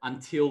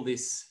until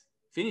this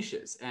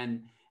finishes,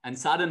 and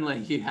suddenly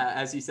you have,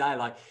 as you say,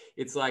 like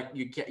it's like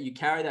you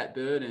carry that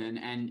burden,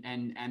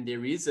 and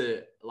there is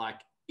a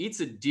like it's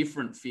a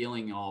different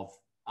feeling of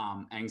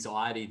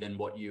anxiety than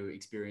what you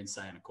experience,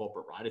 say, in a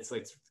corporate, right? It's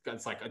like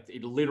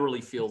it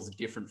literally feels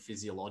different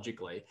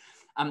physiologically.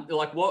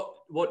 Like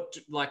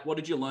what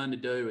did you learn to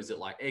do? Is it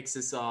like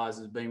exercise?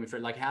 Is it being with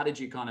friends? Like how did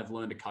you kind of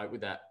learn to cope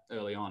with that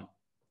early on?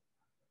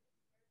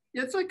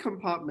 Yeah, it's like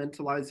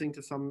compartmentalizing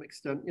to some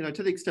extent.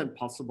 To the extent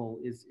possible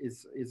is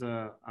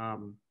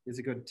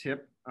a good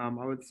tip. I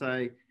would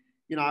say,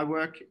 I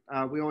work.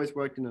 We always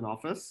worked in an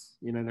office,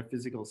 in a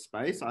physical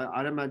space.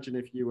 I'd imagine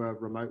if you were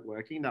remote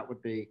working, that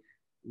would be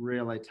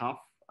really tough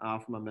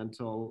from a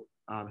mental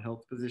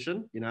health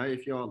position.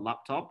 If your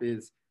laptop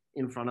is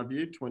in front of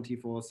you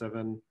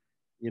 24/7,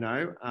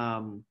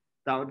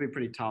 that would be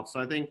pretty tough. So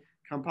I think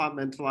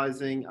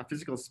compartmentalizing a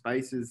physical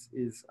space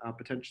is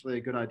potentially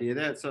a good idea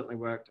there. It certainly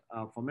worked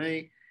for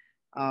me.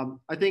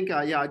 I think,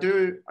 yeah, I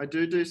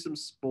do some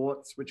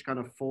sports which kind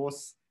of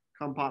force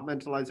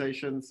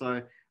compartmentalization.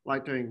 So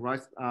like doing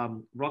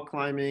rock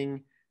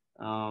climbing,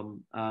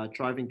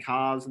 driving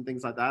cars and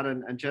things like that.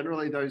 And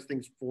generally those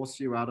things force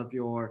you out of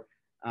your,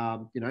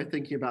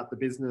 thinking about the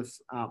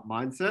business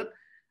mindset.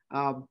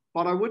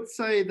 But I would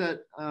say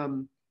that,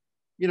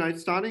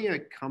 starting a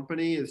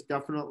company is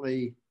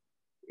definitely,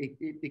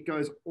 it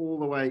goes all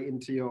the way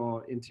into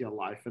your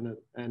life, and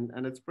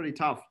it's pretty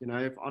tough.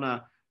 If on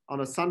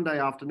a Sunday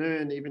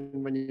afternoon,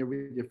 even when you're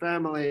with your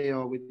family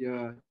or with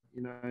your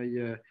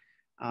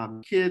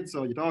kids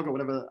or your dog or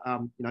whatever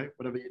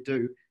whatever you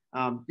do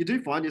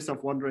find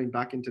yourself wandering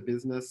back into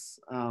business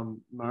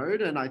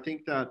mode. And I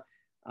think that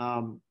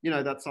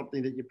that's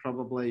something that you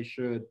probably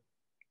should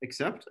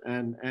accept,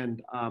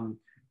 and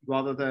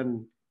rather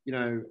than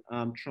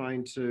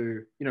trying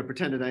to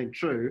pretend it ain't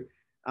true,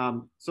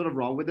 sort of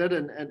roll with it.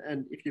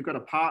 And if you've got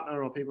a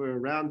partner or people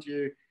around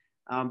you,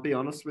 be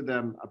honest with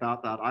them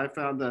about that. I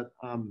found that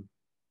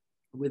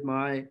with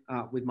my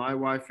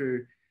wife, who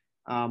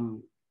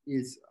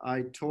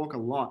I talk a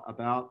lot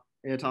about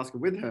Airtasker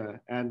with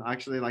her, and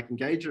actually like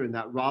engage her in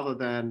that rather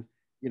than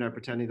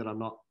pretending that I'm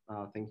not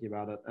thinking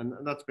about it, and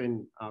that's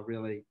been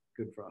really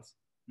good for us.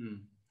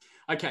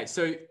 Okay,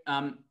 so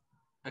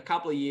a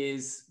couple of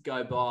years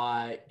go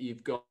by,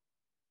 you've got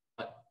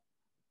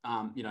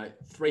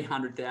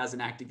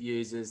 300,000 active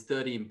users,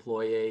 30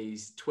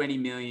 employees, 20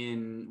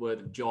 million worth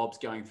of jobs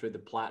going through the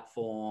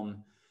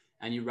platform,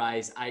 and you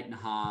raise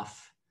 $8.5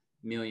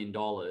 million.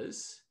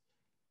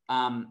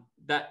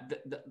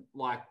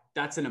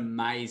 That's an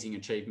amazing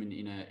achievement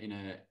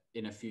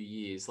in a few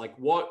years. Like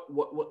what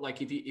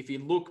like if you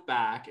look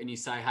back and you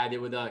say, hey,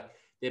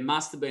 there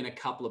must have been a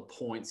couple of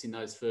points in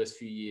those first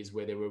few years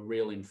where there were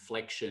real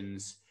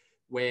inflections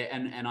where,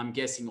 and I'm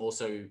guessing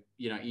also,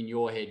 in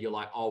your head, you're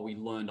like, oh, we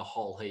learned a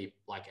whole heap,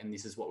 like, and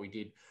this is what we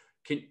did.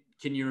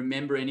 Can you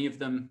remember any of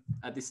them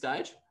at this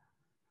stage?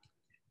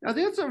 I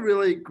think that's a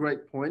really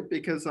great point,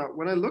 because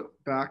when I look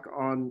back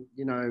on,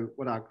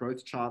 what our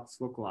growth charts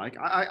look like,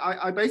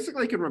 I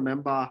basically can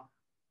remember,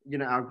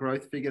 our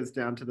growth figures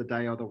down to the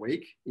day or the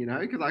week,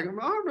 because I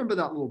remember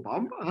that little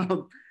bump.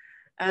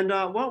 And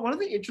one of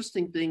the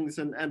interesting things,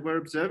 and we're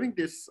observing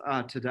this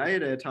today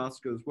at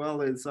Airtasker as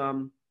well, is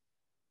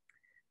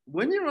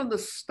when you're on the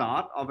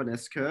start of an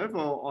S curve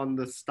or on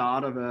the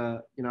start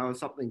of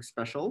something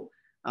special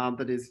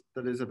that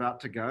is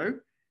about to go,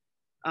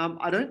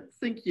 I don't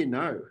think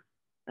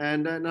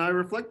And I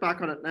reflect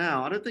back on it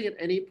now. I don't think at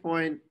any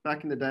point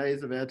back in the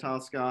days of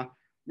Airtasker,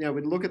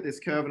 we'd look at this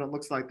curve and it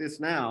looks like this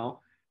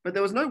now. But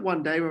there was no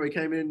one day where we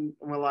came in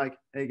and we're like,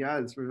 "Hey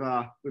guys,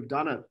 we've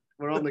done it.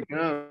 We're on the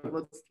curve.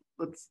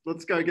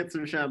 Let's go get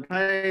some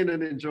champagne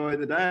and enjoy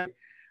the day."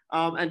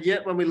 And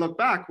yet, when we look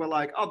back, we're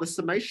like, "Oh, the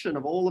summation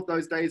of all of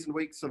those days and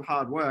weeks of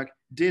hard work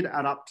did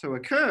add up to a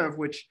curve,"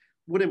 which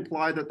would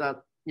imply that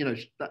that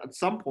at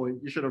some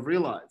point you should have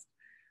realized.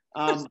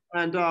 And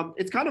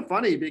it's kind of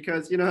funny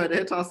because, at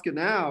Airtasker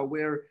now,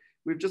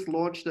 we've just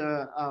launched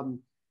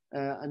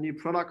a new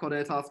product called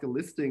Airtasker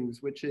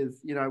Listings, which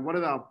is, one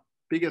of our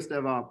biggest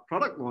ever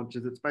product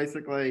launches. It's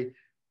basically,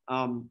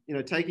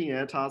 taking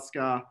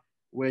Airtasker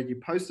where you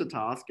post a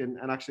task and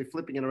actually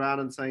flipping it around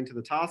and saying to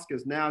the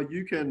taskers, now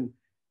you can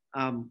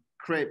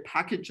create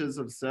packages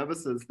of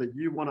services that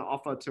you want to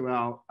offer to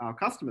our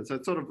customers. So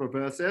it's sort of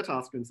reverse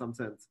Airtasker in some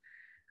sense.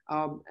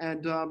 I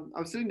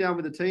was sitting down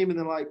with the team and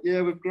they're like,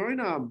 yeah, we've grown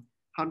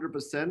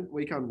 100%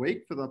 week on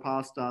week for the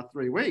past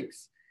 3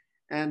 weeks.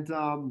 And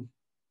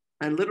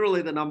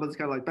literally the numbers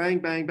kind of like bang,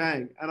 bang,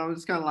 bang. And I was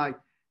just kind of like,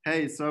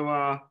 hey, so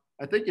I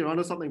think you're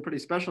onto something pretty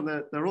special.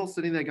 They're all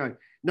sitting there going,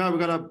 no, we've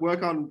got to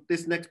work on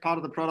this next part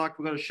of the product.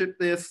 We've got to ship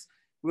this.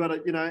 We've got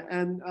to,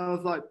 and I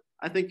was like,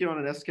 I think you're on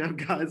an S curve,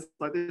 guys.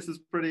 Like this is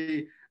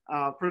pretty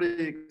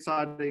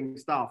exciting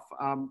stuff.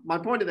 My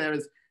point there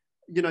is,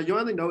 you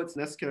only know it's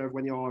an S curve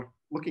when you're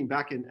looking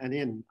back and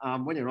in.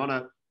 When you're on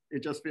it,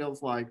 it just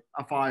feels like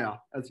a fire,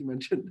 as you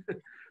mentioned.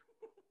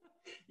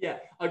 Yeah.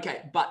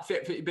 Okay.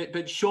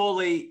 But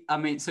surely, I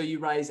mean, so you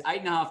raised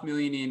 8.5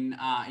 million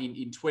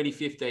in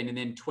 2015, and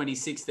then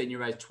 2016 you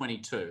raised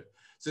 22.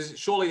 So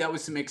surely that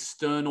was some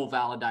external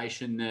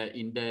validation that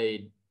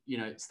indeed,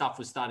 stuff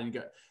was starting to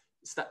go.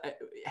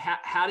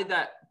 How did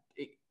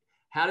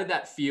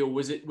that feel?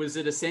 Was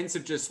it a sense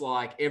of just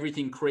like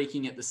everything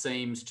creaking at the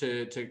seams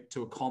to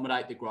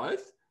accommodate the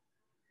growth?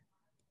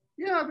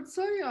 Yeah, I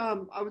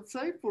would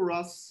say for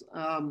us,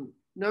 no,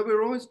 we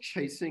were always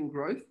chasing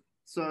growth.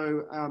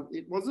 So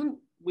it wasn't.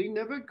 We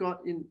never got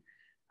in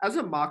as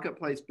a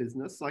marketplace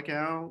business. Like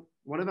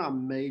one of our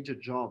major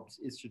jobs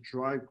is to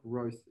drive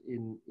growth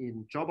in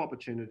job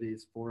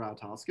opportunities for our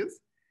taskers,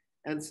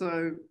 and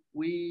so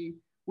we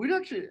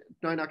actually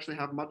don't actually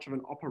have much of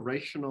an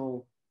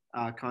operational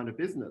kind of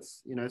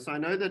business. So I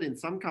know that in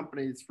some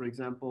companies, for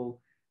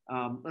example,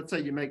 let's say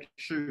you make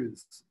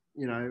shoes.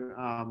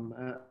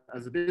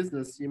 As a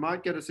business, you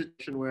might get a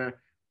situation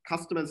where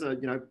customers are,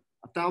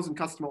 1,000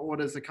 customer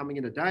orders are coming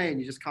in a day and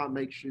you just can't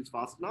make shoes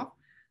fast enough.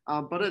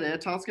 But at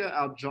Airtasker,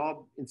 our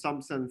job in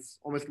some sense,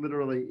 almost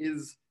literally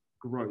is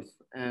growth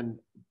and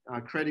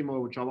creating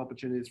more job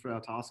opportunities for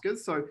our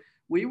taskers. So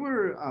we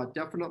were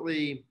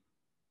definitely,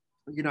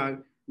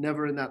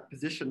 never in that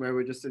position where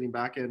we're just sitting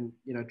back and,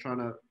 trying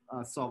to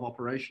solve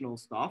operational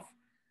stuff.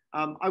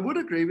 I would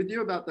agree with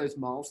you about those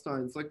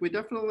milestones. Like we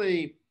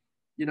definitely,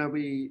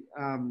 we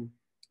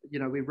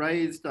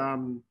raised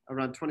around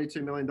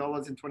 $22 million in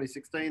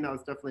 2016. That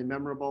was definitely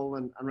memorable,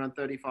 and around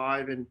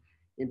 35 in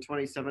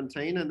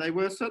 2017. And they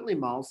were certainly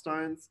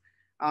milestones.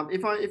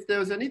 If there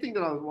was anything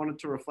that I wanted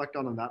to reflect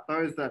on that,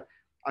 though, is that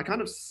I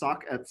kind of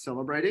suck at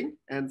celebrating.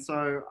 And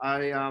so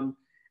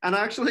and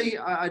actually,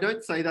 I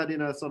don't say that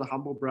in a sort of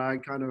humble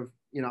brag kind of,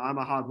 I'm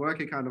a hard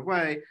worker kind of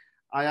way.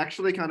 I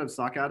actually kind of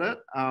suck at it.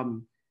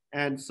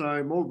 And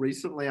so more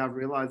recently, I've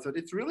realized that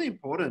it's really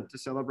important to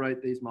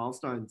celebrate these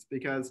milestones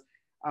because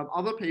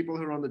other people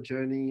who are on the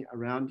journey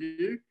around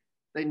you,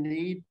 they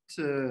need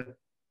to,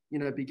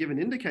 be given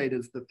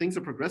indicators that things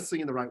are progressing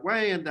in the right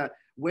way and that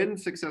when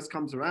success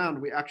comes around,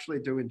 we actually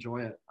do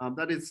enjoy it.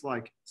 That is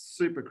like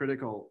super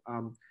critical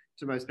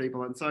to most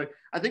people. And so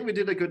I think we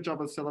did a good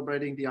job of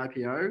celebrating the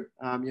IPO.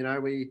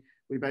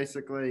 We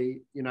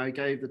basically,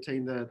 gave the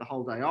team the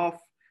whole day off.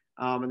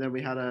 And then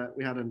we had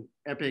an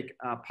epic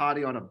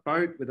party on a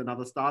boat with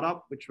another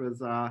startup, which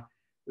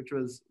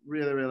was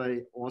really,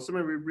 really awesome.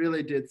 And we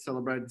really did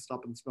celebrate and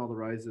stop and smell the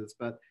roses.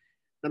 But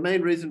the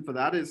main reason for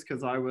that is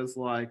because I was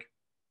like,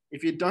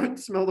 if you don't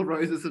smell the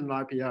roses in an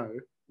IPO,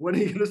 when are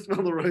you going to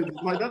smell the roses?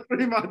 Like that's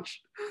pretty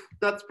much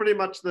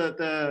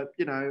the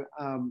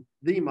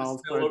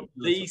milestone.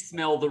 The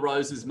smell the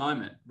roses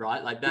moment,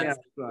 right? Like that's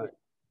right.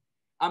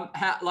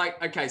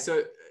 Okay,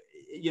 so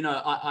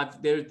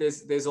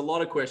there's a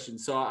lot of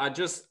questions. So I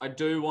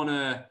do want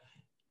to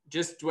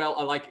just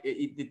dwell.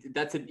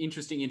 That's an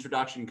interesting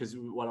introduction because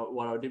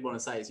what I did want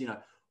to say is,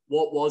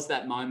 what was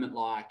that moment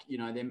like?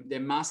 There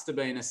must have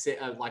been a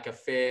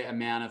fair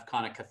amount of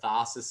kind of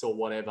catharsis or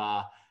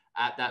whatever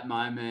at that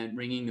moment,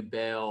 ringing the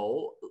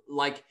bell.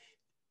 Like,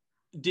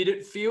 did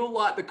it feel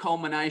like the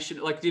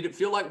culmination? Like, did it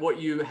feel like what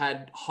you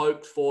had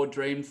hoped for,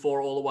 dreamed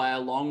for all the way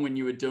along when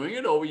you were doing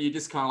it? Or were you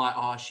just kind of like,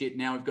 oh shit,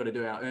 now we've got to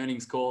do our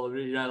earnings call?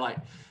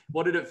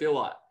 What did it feel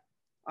like?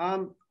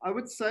 I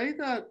would say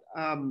that,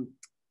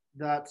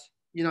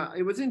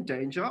 it was in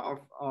danger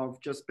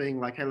of just being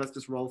like, hey, let's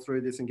just roll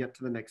through this and get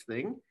to the next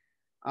thing.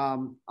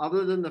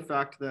 Other than the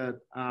fact that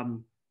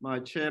my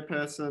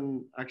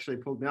chairperson actually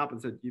pulled me up and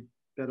said, you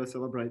better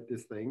celebrate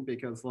this thing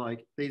because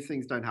like these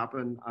things don't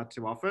happen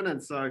too often.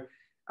 And so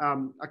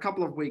a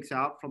couple of weeks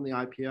out from the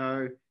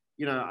IPO,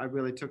 I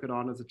really took it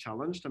on as a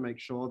challenge to make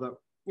sure that,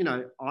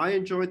 I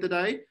enjoyed the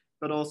day,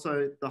 but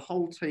also the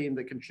whole team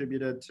that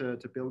contributed to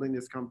building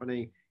this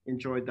company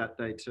enjoyed that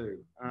day too.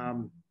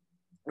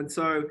 And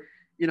so,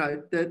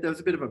 there was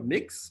a bit of a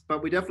mix,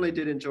 but we definitely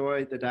did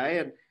enjoy the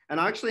day. And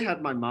I actually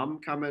had my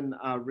mum come and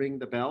ring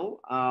the bell.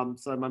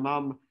 So my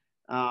mum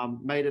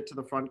made it to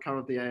the front cover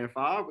of the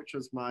AFR, which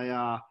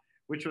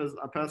was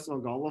a personal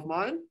goal of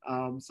mine.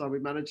 So we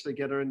managed to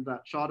get her in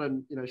that shot,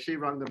 and she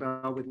rung the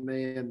bell with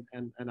me and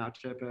our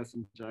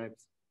chairperson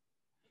James.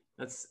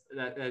 That's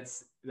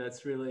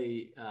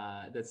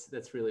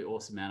really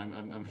awesome,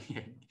 man.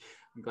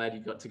 I'm glad you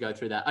got to go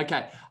through that.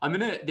 Okay,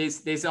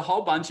 there's a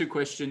whole bunch of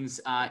questions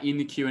in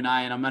the Q&A,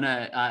 and I'm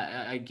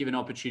gonna give an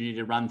opportunity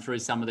to run through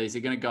some of these.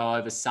 They're gonna go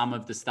over some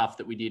of the stuff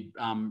that we did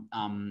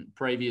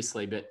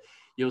previously, but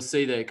you'll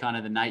see the kind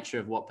of the nature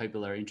of what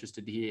people are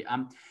interested to hear.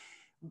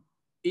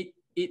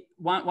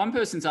 One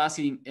person's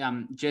asking,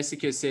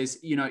 Jessica says,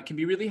 it can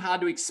be really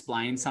hard to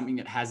explain something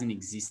that hasn't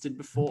existed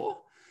before.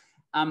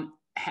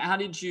 How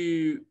did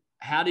you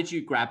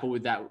grapple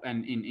with that,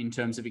 and in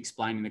terms of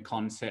explaining the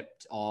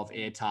concept of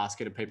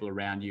Airtasker to people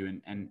around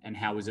you, and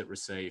how was it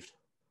received?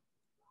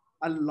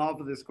 I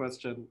love this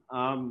question.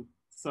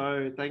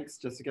 So thanks,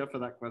 Jessica, for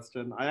that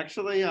question. I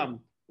actually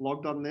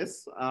logged on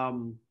this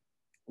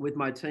with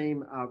my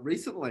team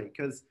recently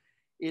because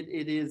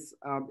it is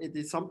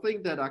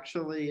something that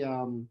actually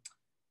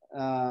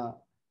uh,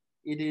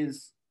 it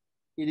is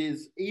it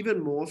is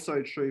even more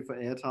so true for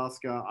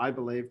Airtasker, I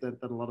believe, than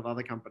a lot of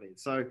other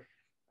companies. So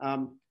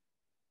um,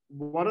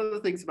 one of the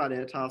things about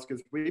Airtasker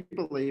is we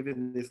believe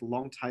in this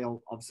long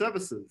tail of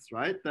services,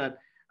 right? That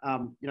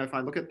if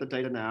I look at the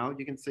data now,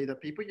 you can see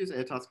that people use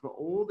Airtasker for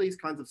all these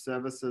kinds of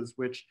services,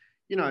 which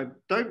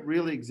don't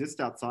really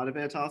exist outside of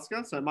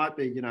Airtasker. So it might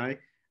be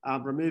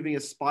removing a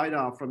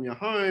spider from your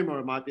home, or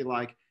it might be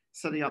like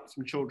setting up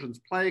some children's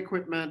play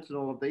equipment and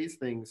all of these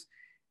things.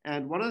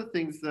 And one of the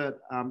things that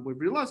we've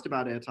realized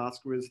about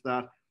Airtasker is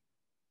that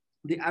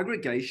the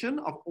aggregation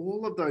of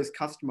all of those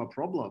customer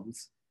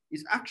problems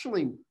is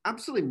actually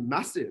absolutely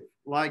massive.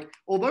 Like,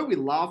 although we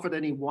laugh at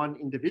any one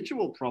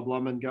individual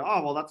problem and go,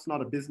 oh, well, that's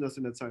not a business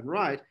in its own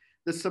right,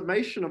 the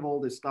summation of all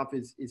this stuff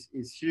is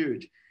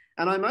huge.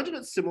 And I imagine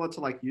it's similar to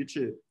like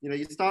YouTube.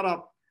 You start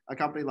up a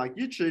company like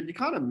YouTube, you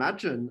can't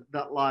imagine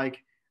that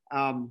like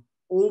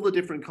all the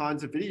different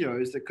kinds of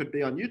videos that could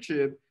be on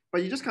YouTube,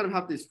 but you just kind of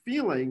have this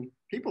feeling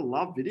people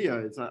love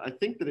videos. I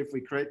think that if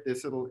we create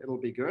this, it'll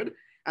be good.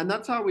 And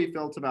that's how we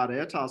felt about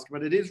Airtasker.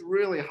 But it is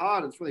really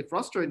hard. It's really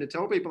frustrating to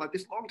tell people like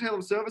this long tail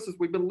of services,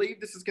 we believe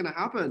this is going to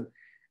happen.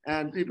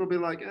 And people be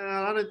like,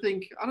 I don't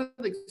think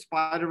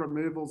spider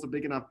removal is a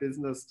big enough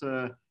business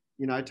to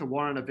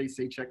warrant a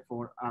VC check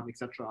for,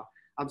 etc.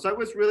 So it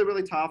was really,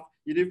 really tough.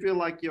 You do feel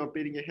like you're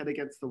beating your head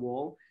against the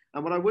wall.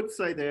 And what I would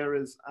say there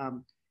is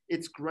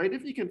it's great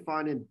if you can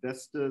find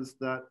investors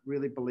that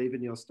really believe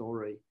in your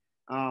story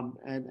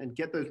and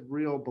get those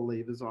real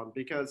believers on,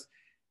 because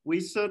we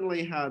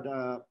certainly had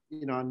a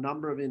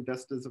number of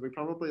investors that we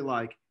probably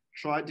like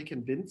tried to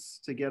convince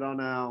to get on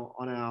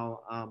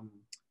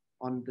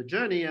the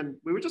journey, and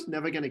we were just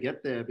never going to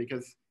get there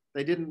because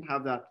they didn't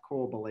have that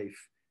core belief.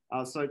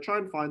 So try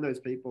and find those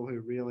people who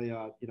really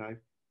are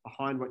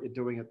behind what you're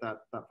doing at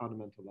that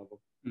fundamental level.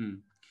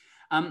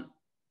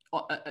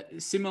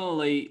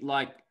 Similarly,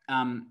 like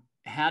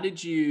how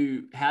did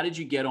you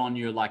get on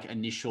your like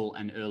initial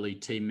and early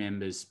team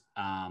members?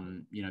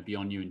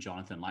 Beyond you and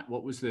Jonathan, like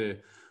what was the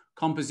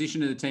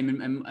composition of the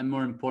team, and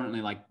more importantly,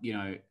 like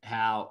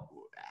how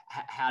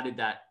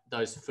did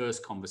those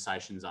first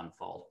conversations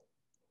unfold?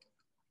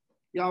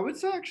 Yeah, I would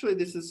say actually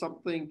this is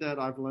something that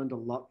I've learned a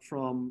lot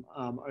from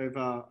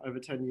over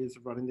 10 years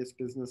of running this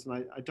business,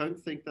 and I don't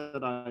think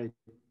that I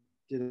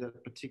did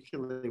it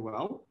particularly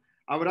well.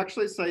 I would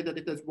actually say that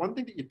if there's one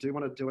thing that you do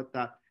want to do at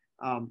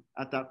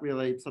that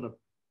really sort of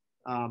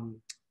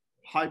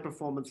high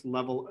performance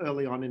level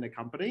early on in a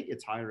company,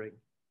 it's hiring.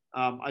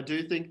 I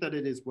do think that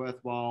it is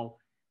worthwhile,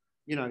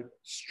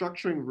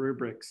 structuring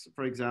rubrics,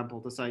 for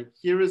example, to say,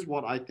 here is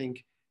what I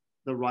think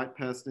the right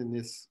person in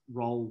this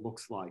role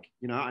looks like.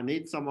 I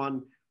need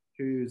someone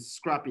who's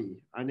scrappy.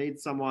 I need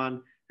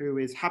someone who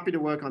is happy to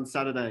work on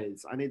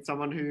Saturdays. I need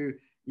someone who,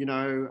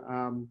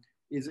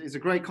 is a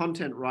great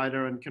content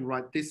writer and can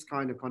write this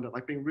kind of content,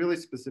 like being really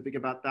specific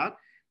about that.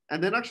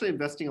 And then actually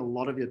investing a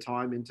lot of your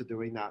time into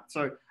doing that.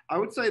 So I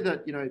would say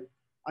that,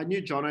 I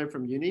knew Jono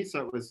from uni,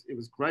 so it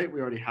was great.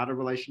 We already had a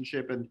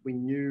relationship, and we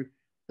knew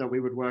that we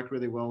would work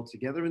really well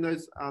together in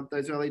those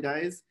early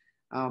days.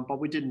 But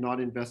we did not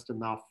invest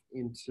enough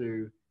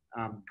into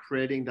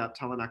creating that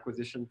talent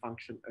acquisition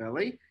function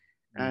early.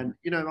 And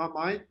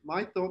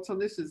my thoughts on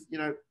this is,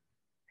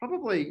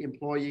 probably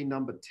employee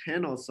number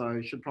 10 or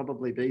so should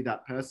probably be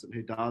that person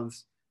who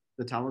does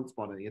the talent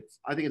spotting.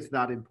 I think it's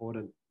that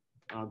important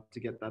to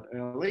get that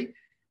early.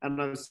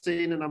 And I've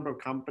seen a number of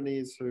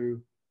companies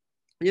who,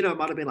 it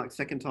might have been like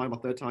second time or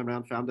third time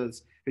round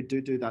founders who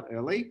do that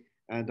early.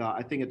 And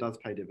I think it does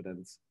pay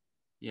dividends.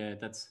 Yeah,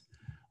 that's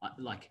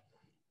like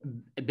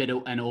a bit,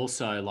 and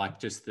also like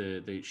just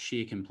the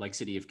sheer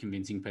complexity of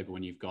convincing people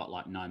when you've got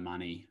like no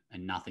money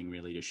and nothing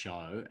really to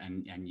show,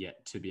 and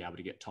yet to be able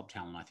to get top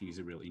talent, I think is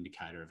a real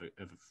indicator of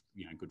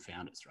good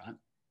founders, right?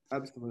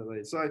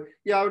 Absolutely. So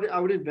yeah, I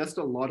would invest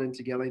a lot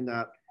into getting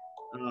that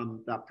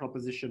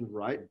proposition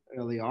right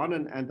early on,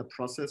 and the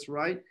process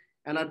right.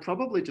 And I'd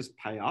probably just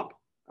pay up,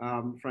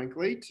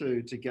 frankly,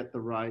 to get the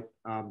right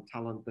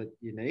talent that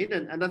you need.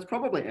 And that's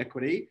probably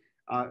equity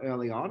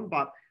early on.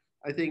 But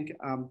I think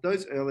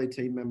those early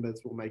team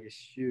members will make a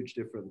huge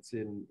difference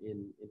in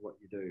what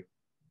you do.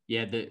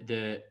 Yeah,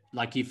 the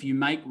like if you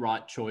make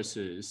right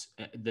choices,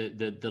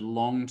 the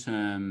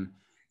long-term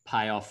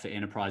payoff for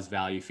enterprise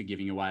value for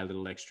giving away a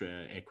little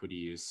extra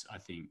equity is, I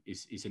think,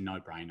 is a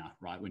no-brainer,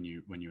 right? When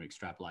you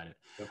extrapolate it.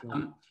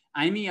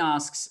 Amy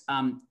asks,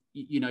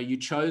 you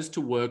chose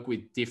to work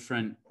with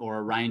different or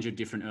a range of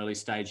different early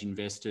stage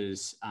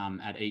investors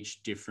at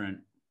each different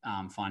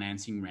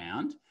financing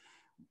round.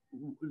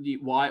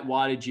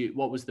 Why did you?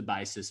 What was the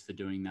basis for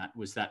doing that?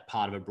 Was that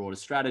part of a broader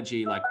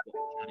strategy? Like,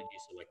 how did you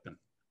select them?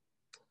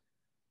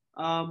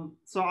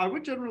 So I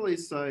would generally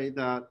say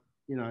that,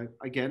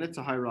 again, it's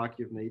a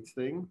hierarchy of needs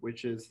thing,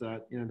 which is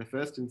that, in the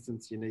first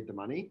instance, you need the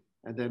money.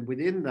 And then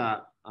within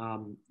that,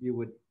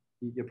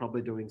 you're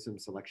probably doing some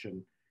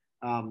selection.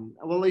 well,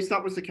 at least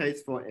that was the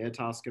case for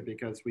Airtasker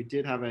because we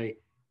did have a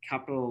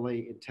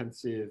capitally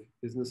intensive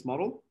business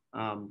model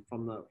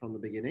from the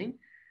beginning.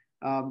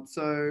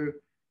 So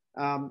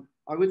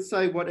I would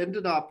say what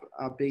ended up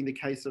being the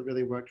case that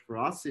really worked for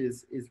us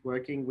is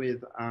working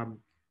with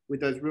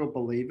those real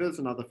believers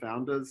and other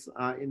founders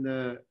in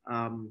the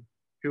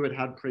who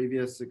had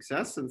previous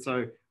success and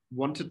so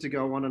wanted to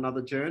go on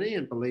another journey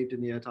and believed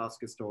in the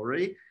Airtasker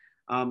story.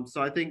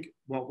 So I think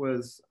what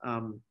was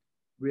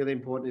really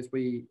important is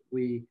we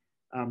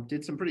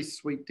did some pretty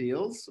sweet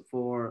deals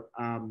for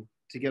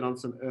to get on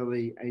some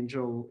early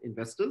angel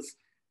investors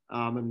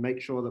and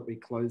make sure that we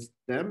closed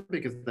them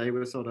because they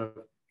were sort of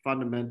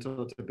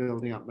fundamental to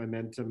building up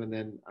momentum and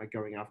then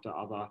going after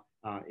other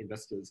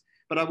investors.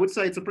 But I would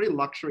say it's a pretty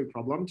luxury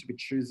problem to be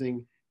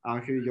choosing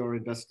who your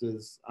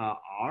investors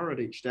are at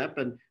each step.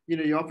 And, you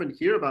know, you often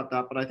hear about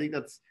that, but I think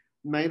that's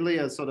mainly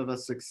a sort of a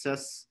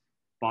success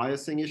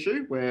biasing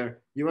issue where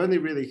you only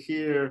really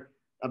hear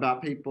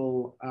about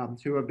people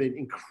who have been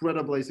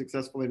incredibly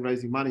successful in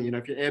raising money. You know,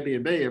 if you're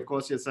Airbnb, of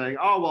course, you're saying,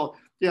 oh, well,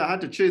 yeah, I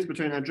had to choose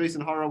between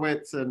Andreessen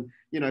Horowitz and,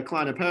 you know,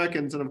 Kleiner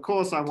Perkins. And of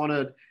course, I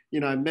wanted, you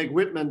know, Meg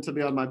Whitman to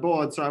be on my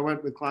board. So I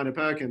went with Kleiner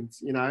Perkins,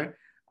 you know.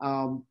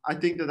 I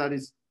think that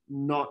is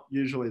not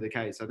usually the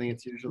case. I think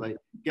it's usually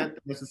get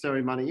the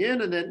necessary money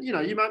in and then, you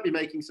know, you might be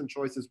making some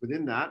choices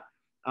within that.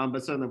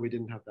 But certainly we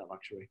didn't have that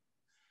luxury.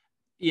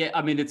 Yeah,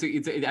 I mean,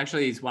 it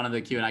actually is one of the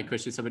Q&A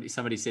questions.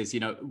 Somebody says, you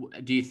know,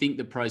 do you think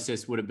the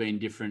process would have been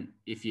different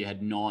if you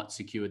had not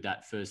secured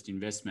that first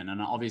investment?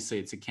 And obviously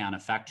it's a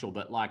counterfactual,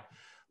 but like,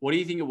 what do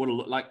you think it would have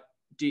looked like?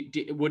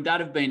 Would that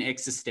have been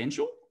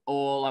existential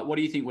or like, what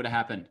do you think would have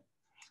happened?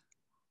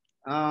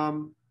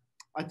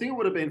 I think it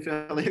would have been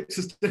fairly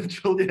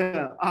existential,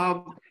 yeah.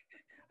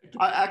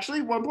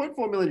 Actually,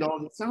 $1.4 million,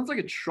 it sounds like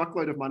a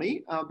truckload of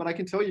money, but I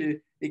can tell you,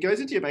 it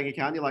goes into your bank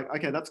account. You're like,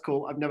 okay, that's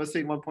cool. I've never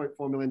seen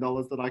 $1.4 million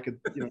that I could,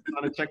 you know,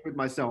 kind of check with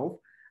myself.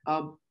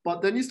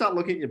 But then you start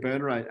looking at your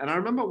burn rate. And I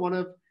remember one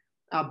of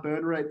our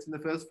burn rates in the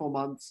first 4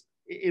 months.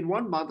 In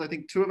 1 month, I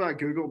think 2 of our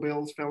Google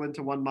bills fell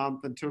into 1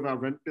 month and 2 of our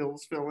rent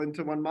bills fell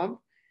into 1 month.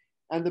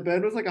 And the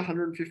burn was like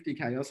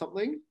 150K or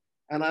something.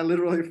 And I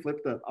literally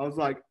flipped it. I was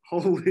like,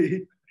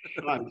 holy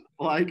shit,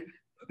 like,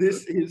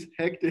 this is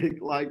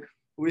hectic. Like,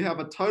 we have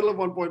a total of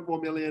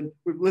 1.4 million.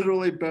 We've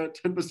literally burnt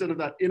 10% of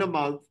that in a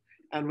month,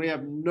 and we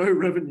have no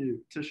revenue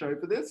to show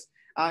for this.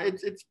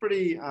 It's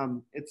pretty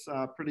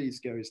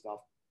scary stuff.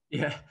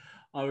 Yeah,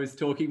 I was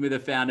talking with a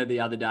founder the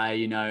other day,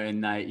 you know,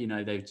 and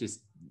they've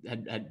just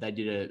they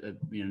did a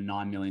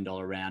 $9 million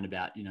round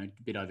about, you know,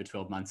 a bit over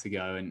 12 months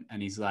ago,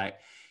 and he's like,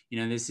 you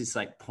know, there's this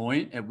like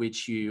point at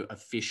which you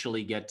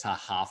officially get to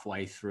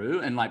halfway through.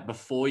 And like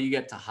before you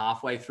get to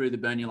halfway through the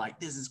burn, you're like,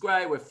 this is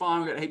great. We're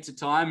fine. We've got heaps of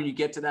time. And you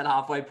get to that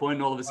halfway point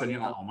and all of a sudden you're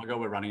like, oh my God,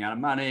 we're running out of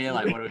money.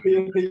 Like, what are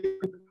we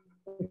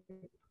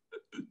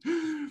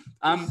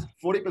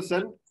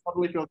 40%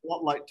 probably feels a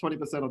lot like 20%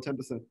 or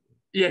 10%.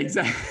 Yeah,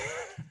 exactly.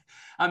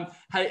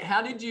 Hey,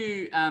 how did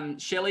you,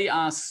 Shelley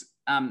asks,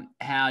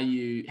 how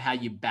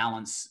you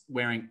balance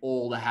wearing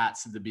all the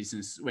hats of the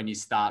business when you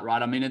start,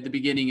 right? I mean, at the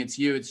beginning, it's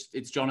you,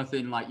 it's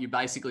Jonathan, like you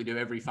basically do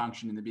every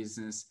function in the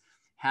business.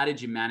 How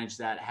did you manage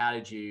that? How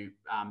did you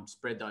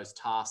spread those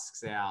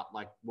tasks out?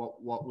 Like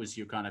what was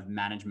your kind of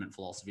management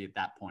philosophy at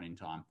that point in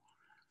time?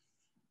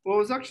 Well, it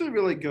was actually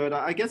really good.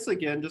 I guess,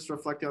 again, just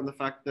reflecting on the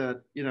fact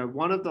that, you know,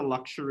 one of the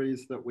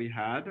luxuries that we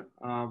had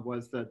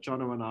was that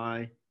Jono and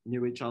I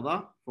knew each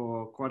other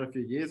for quite a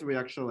few years. We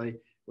actually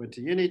went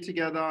to uni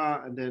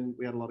together, and then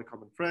we had a lot of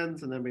common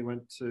friends, and then we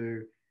went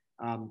to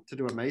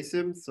do a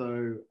MASIM. So,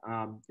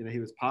 you know, he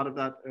was part of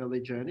that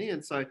early journey.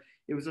 And so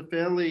it was a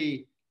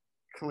fairly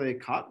clear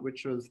cut,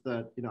 which was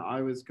that, you know,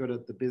 I was good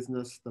at the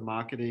business, the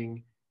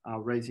marketing,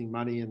 raising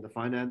money and the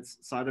finance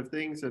side of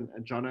things. And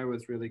Jono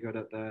was really good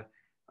at the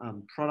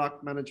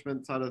product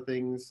management side of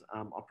things,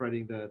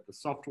 operating the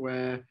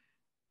software,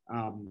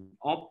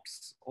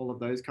 ops, all of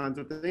those kinds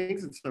of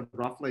things. And so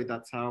roughly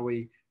that's how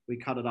we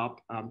cut it up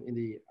in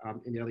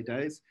the early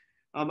days.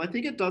 I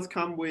think it does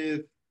come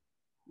with,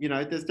 you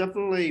know, there's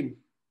definitely,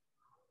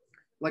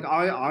 like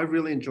I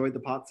really enjoyed the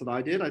parts that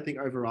I did. I think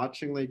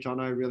overarchingly,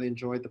 Jono really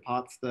enjoyed the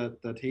parts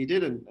that he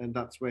did, and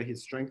that's where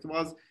his strength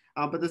was.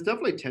 But there's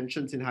definitely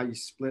tensions in how you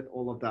split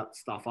all of that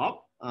stuff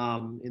up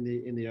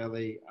in the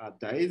early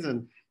days,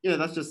 and you know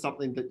that's just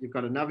something that you've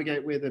got to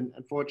navigate with. And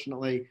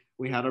unfortunately,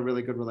 we had a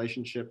really good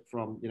relationship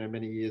from, you know,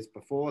 many years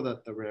before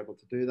that we're able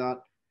to do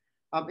that.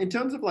 In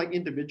terms of like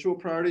individual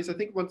priorities, I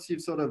think once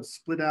you've sort of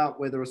split out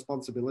where the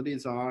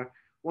responsibilities are,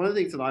 one of the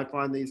things that I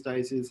find these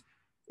days is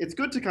it's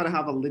good to kind of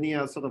have a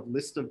linear sort of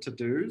list of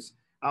to-dos,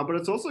 but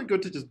it's also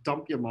good to just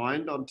dump your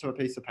mind onto a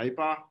piece of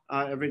paper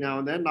every now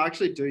and then. And I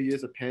actually do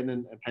use a pen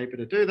and paper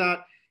to do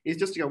that, is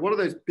just to go, what are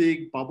those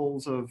big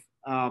bubbles of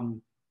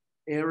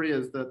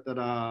areas that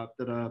are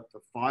the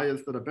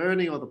fires that are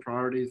burning or the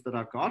priorities that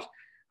I've got,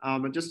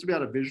 and just to be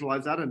able to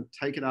visualize that and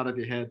take it out of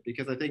your head,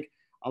 because I think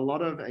a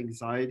lot of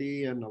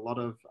anxiety and a lot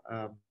of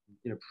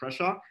you know,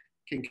 pressure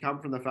can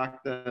come from the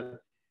fact that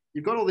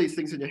you've got all these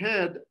things in your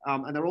head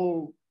and they're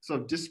all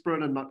sort of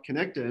disparate and not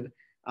connected.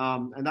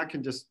 And that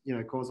can just,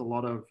 cause a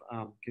lot of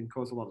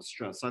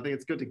stress. So I think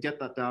it's good to get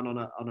that down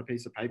on a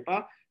piece of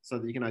paper so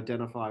that you can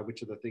identify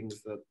which are the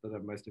things that are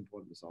most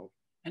important to solve.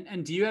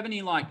 And do you have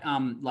any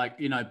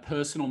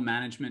personal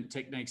management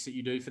techniques that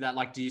you do for that?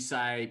 Like, do you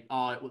say,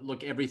 oh,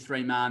 look, every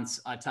 3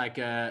 months I take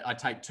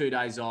 2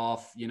 days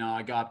off,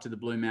 I go up to the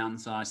Blue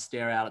Mountains, I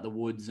stare out at the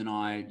woods and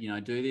I,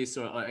 do this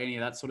or any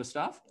of that sort of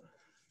stuff?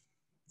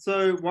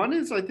 So one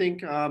is, I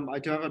think, I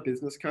do have a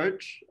business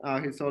coach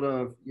who sort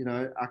of,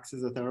 acts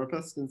as a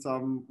therapist in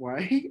some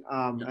way.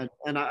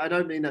 And I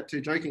don't mean that too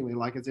jokingly,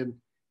 like as in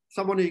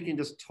someone who you can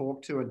just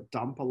talk to and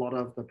dump a lot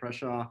of the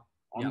pressure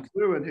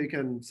onto and who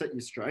can set you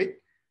straight.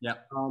 Yeah.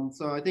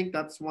 So I think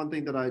that's one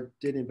thing that I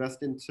did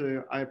invest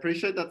into. I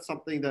appreciate that's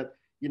something that,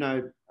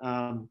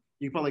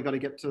 you probably got to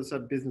get to a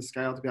certain business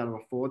scale to be able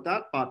to afford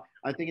that. But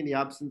I think in the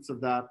absence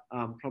of that,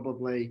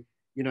 probably,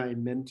 a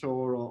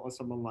mentor or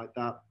someone like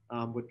that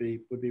would be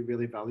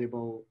really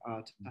valuable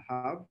to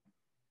have.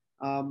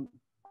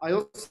 I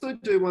also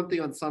do one thing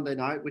on Sunday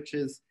night, which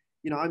is,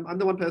 I'm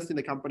the one person in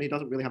the company who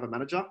doesn't really have a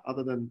manager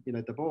other than,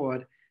 the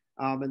board.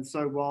 And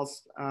so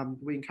whilst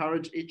we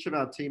encourage each of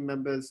our team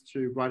members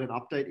to write an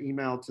update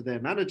email to their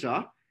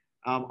manager,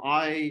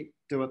 I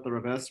do it the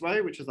reverse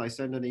way, which is I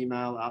send an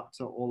email out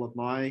to all of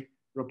my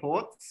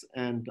reports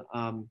and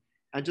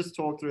just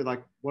talk through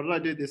like, what did I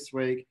do this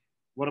week?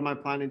 What am I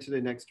planning to do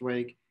next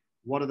week?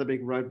 What are the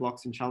big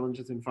roadblocks and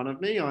challenges in front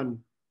of me? And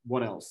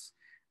what else?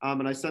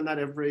 And I send that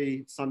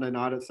every Sunday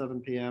night at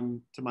 7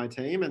 p.m. to my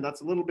team. And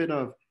that's a little bit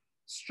of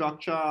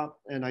structure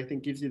and I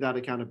think gives you that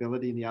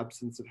accountability in the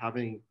absence of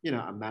having,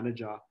 a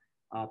manager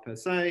per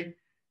se.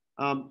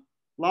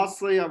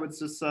 Lastly, I would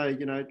just say,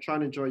 try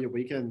and enjoy your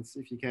weekends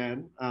if you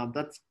can.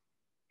 That's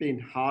been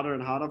harder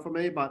and harder for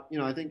me, but,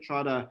 I think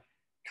try to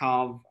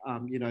carve,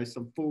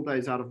 some full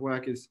days out of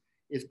work is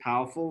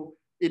powerful.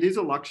 It is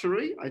a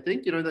luxury, I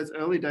think, those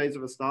early days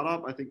of a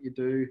startup, I think you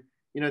do,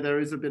 there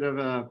is a bit of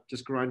a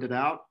just grind it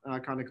out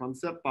kind of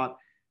concept, but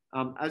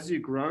as you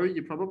grow,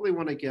 you probably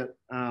want to get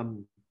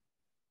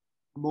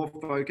more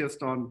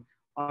focused on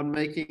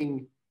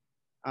making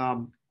a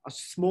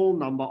small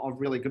number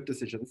of really good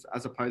decisions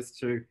as opposed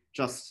to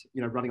just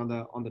running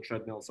on the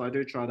treadmill. So I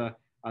do try to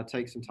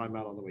take some time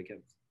out on the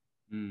weekends.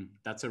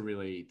 That's a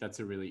really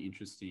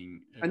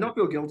interesting and not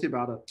feel guilty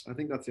about it. I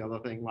think that's the other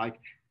thing. Like,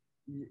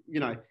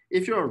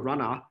 if you're a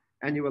runner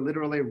and you are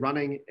literally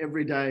running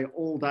every day,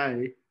 all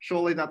day,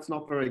 surely that's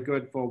not very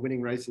good for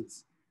winning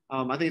races.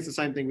 I think it's the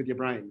same thing with your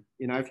brain.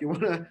 If you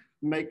want to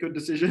make good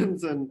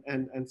decisions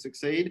and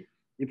succeed,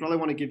 you probably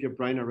want to give your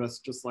brain a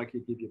rest just like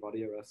you give your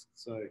body a rest.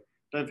 So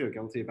don't feel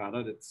guilty about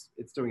it.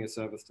 It's doing a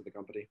service to the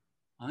company.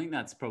 I think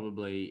that's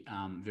probably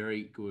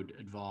very good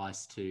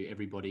advice to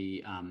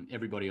everybody on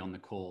the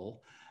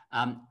call.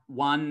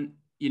 One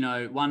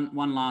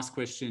last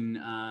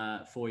question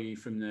for you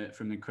from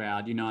the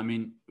crowd. I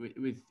mean,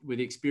 with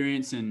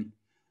experience and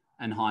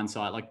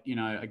hindsight, like,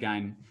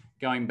 again,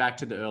 going back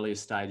to the earlier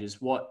stages,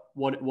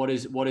 what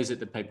is it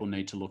that people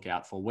need to look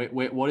out for?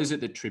 What is it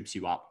that trips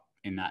you up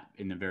in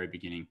the very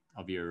beginning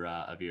of your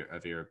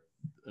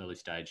early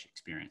stage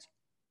experience?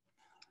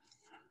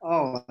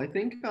 Oh, I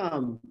think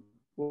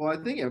I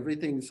think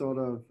everything's sort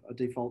of a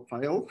default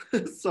fail.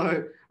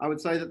 So I would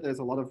say that there's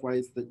a lot of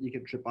ways that you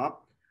can trip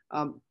up.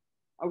 I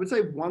would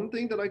say one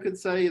thing that I could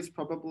say is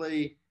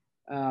probably,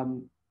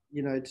 to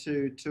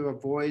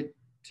avoid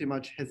too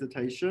much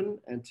hesitation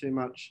and too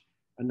much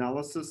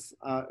analysis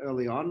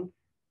early on.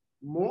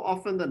 More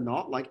often than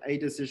not, like a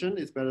decision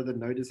is better than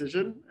no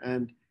decision.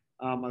 And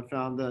I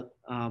found that,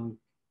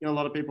 a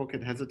lot of people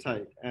can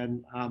hesitate.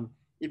 And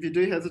if you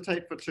do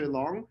hesitate for too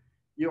long,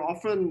 you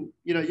often,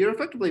 you're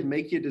effectively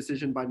making a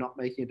decision by not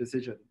making a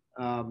decision,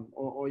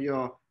 or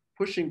you're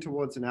pushing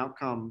towards an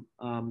outcome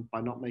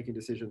by not making a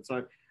decision.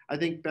 So I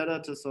think better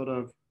to sort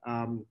of,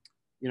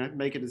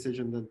 make a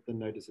decision than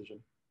no decision.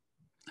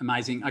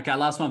 Amazing. Okay,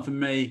 last one for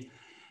me.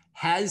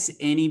 Has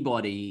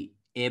anybody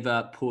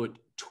ever put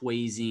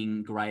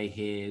tweezing grey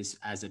hairs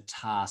as a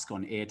task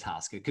on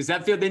Airtasker? Because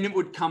then it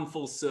would come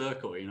full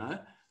circle,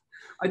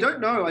 I don't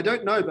know,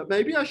 but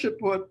maybe I should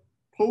put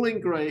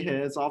pulling grey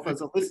hairs off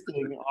as a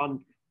listing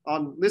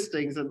on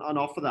listings and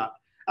offer that.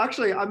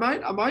 Actually, I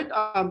might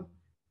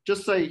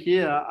just say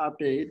here,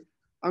 Bede,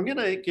 I'm going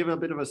to give a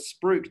bit of a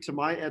spruik to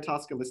my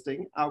Airtasker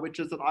listing, which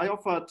is that I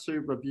offer to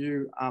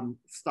review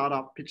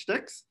startup pitch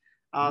decks.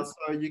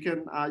 So you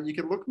can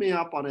look me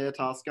up on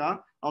Airtasker.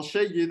 I'll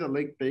share you the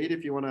link, Bede,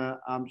 if you want to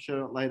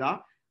share it later.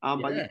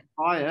 But you can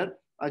buy it.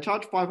 I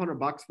charge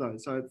 $500 though,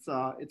 so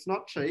it's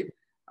not cheap.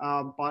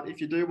 But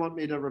if you do want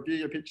me to review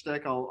your pitch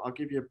deck, I'll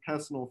give you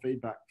personal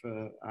feedback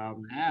for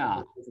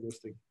wow. the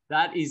listing.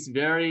 That is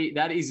very,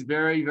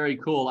 very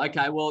cool.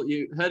 Okay, well,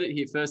 you heard it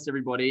here first,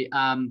 everybody.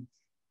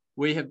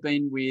 We have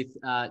been with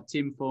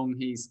Tim Fung.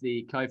 He's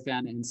the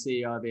co-founder and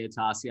CEO of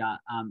Airtasker.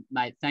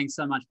 Mate, thanks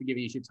so much for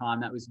giving us your time.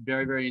 That was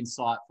very, very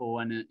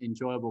insightful and an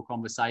enjoyable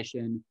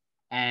conversation.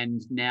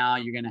 And now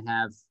you're going to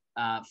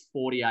have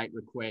 48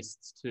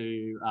 requests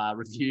to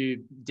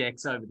review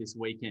decks over this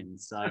weekend.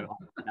 So have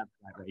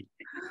a great weekend.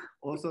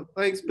 Awesome.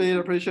 Thanks, Pete.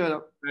 Appreciate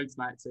it. Thanks,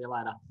 mate. See you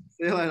later.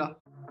 See you later.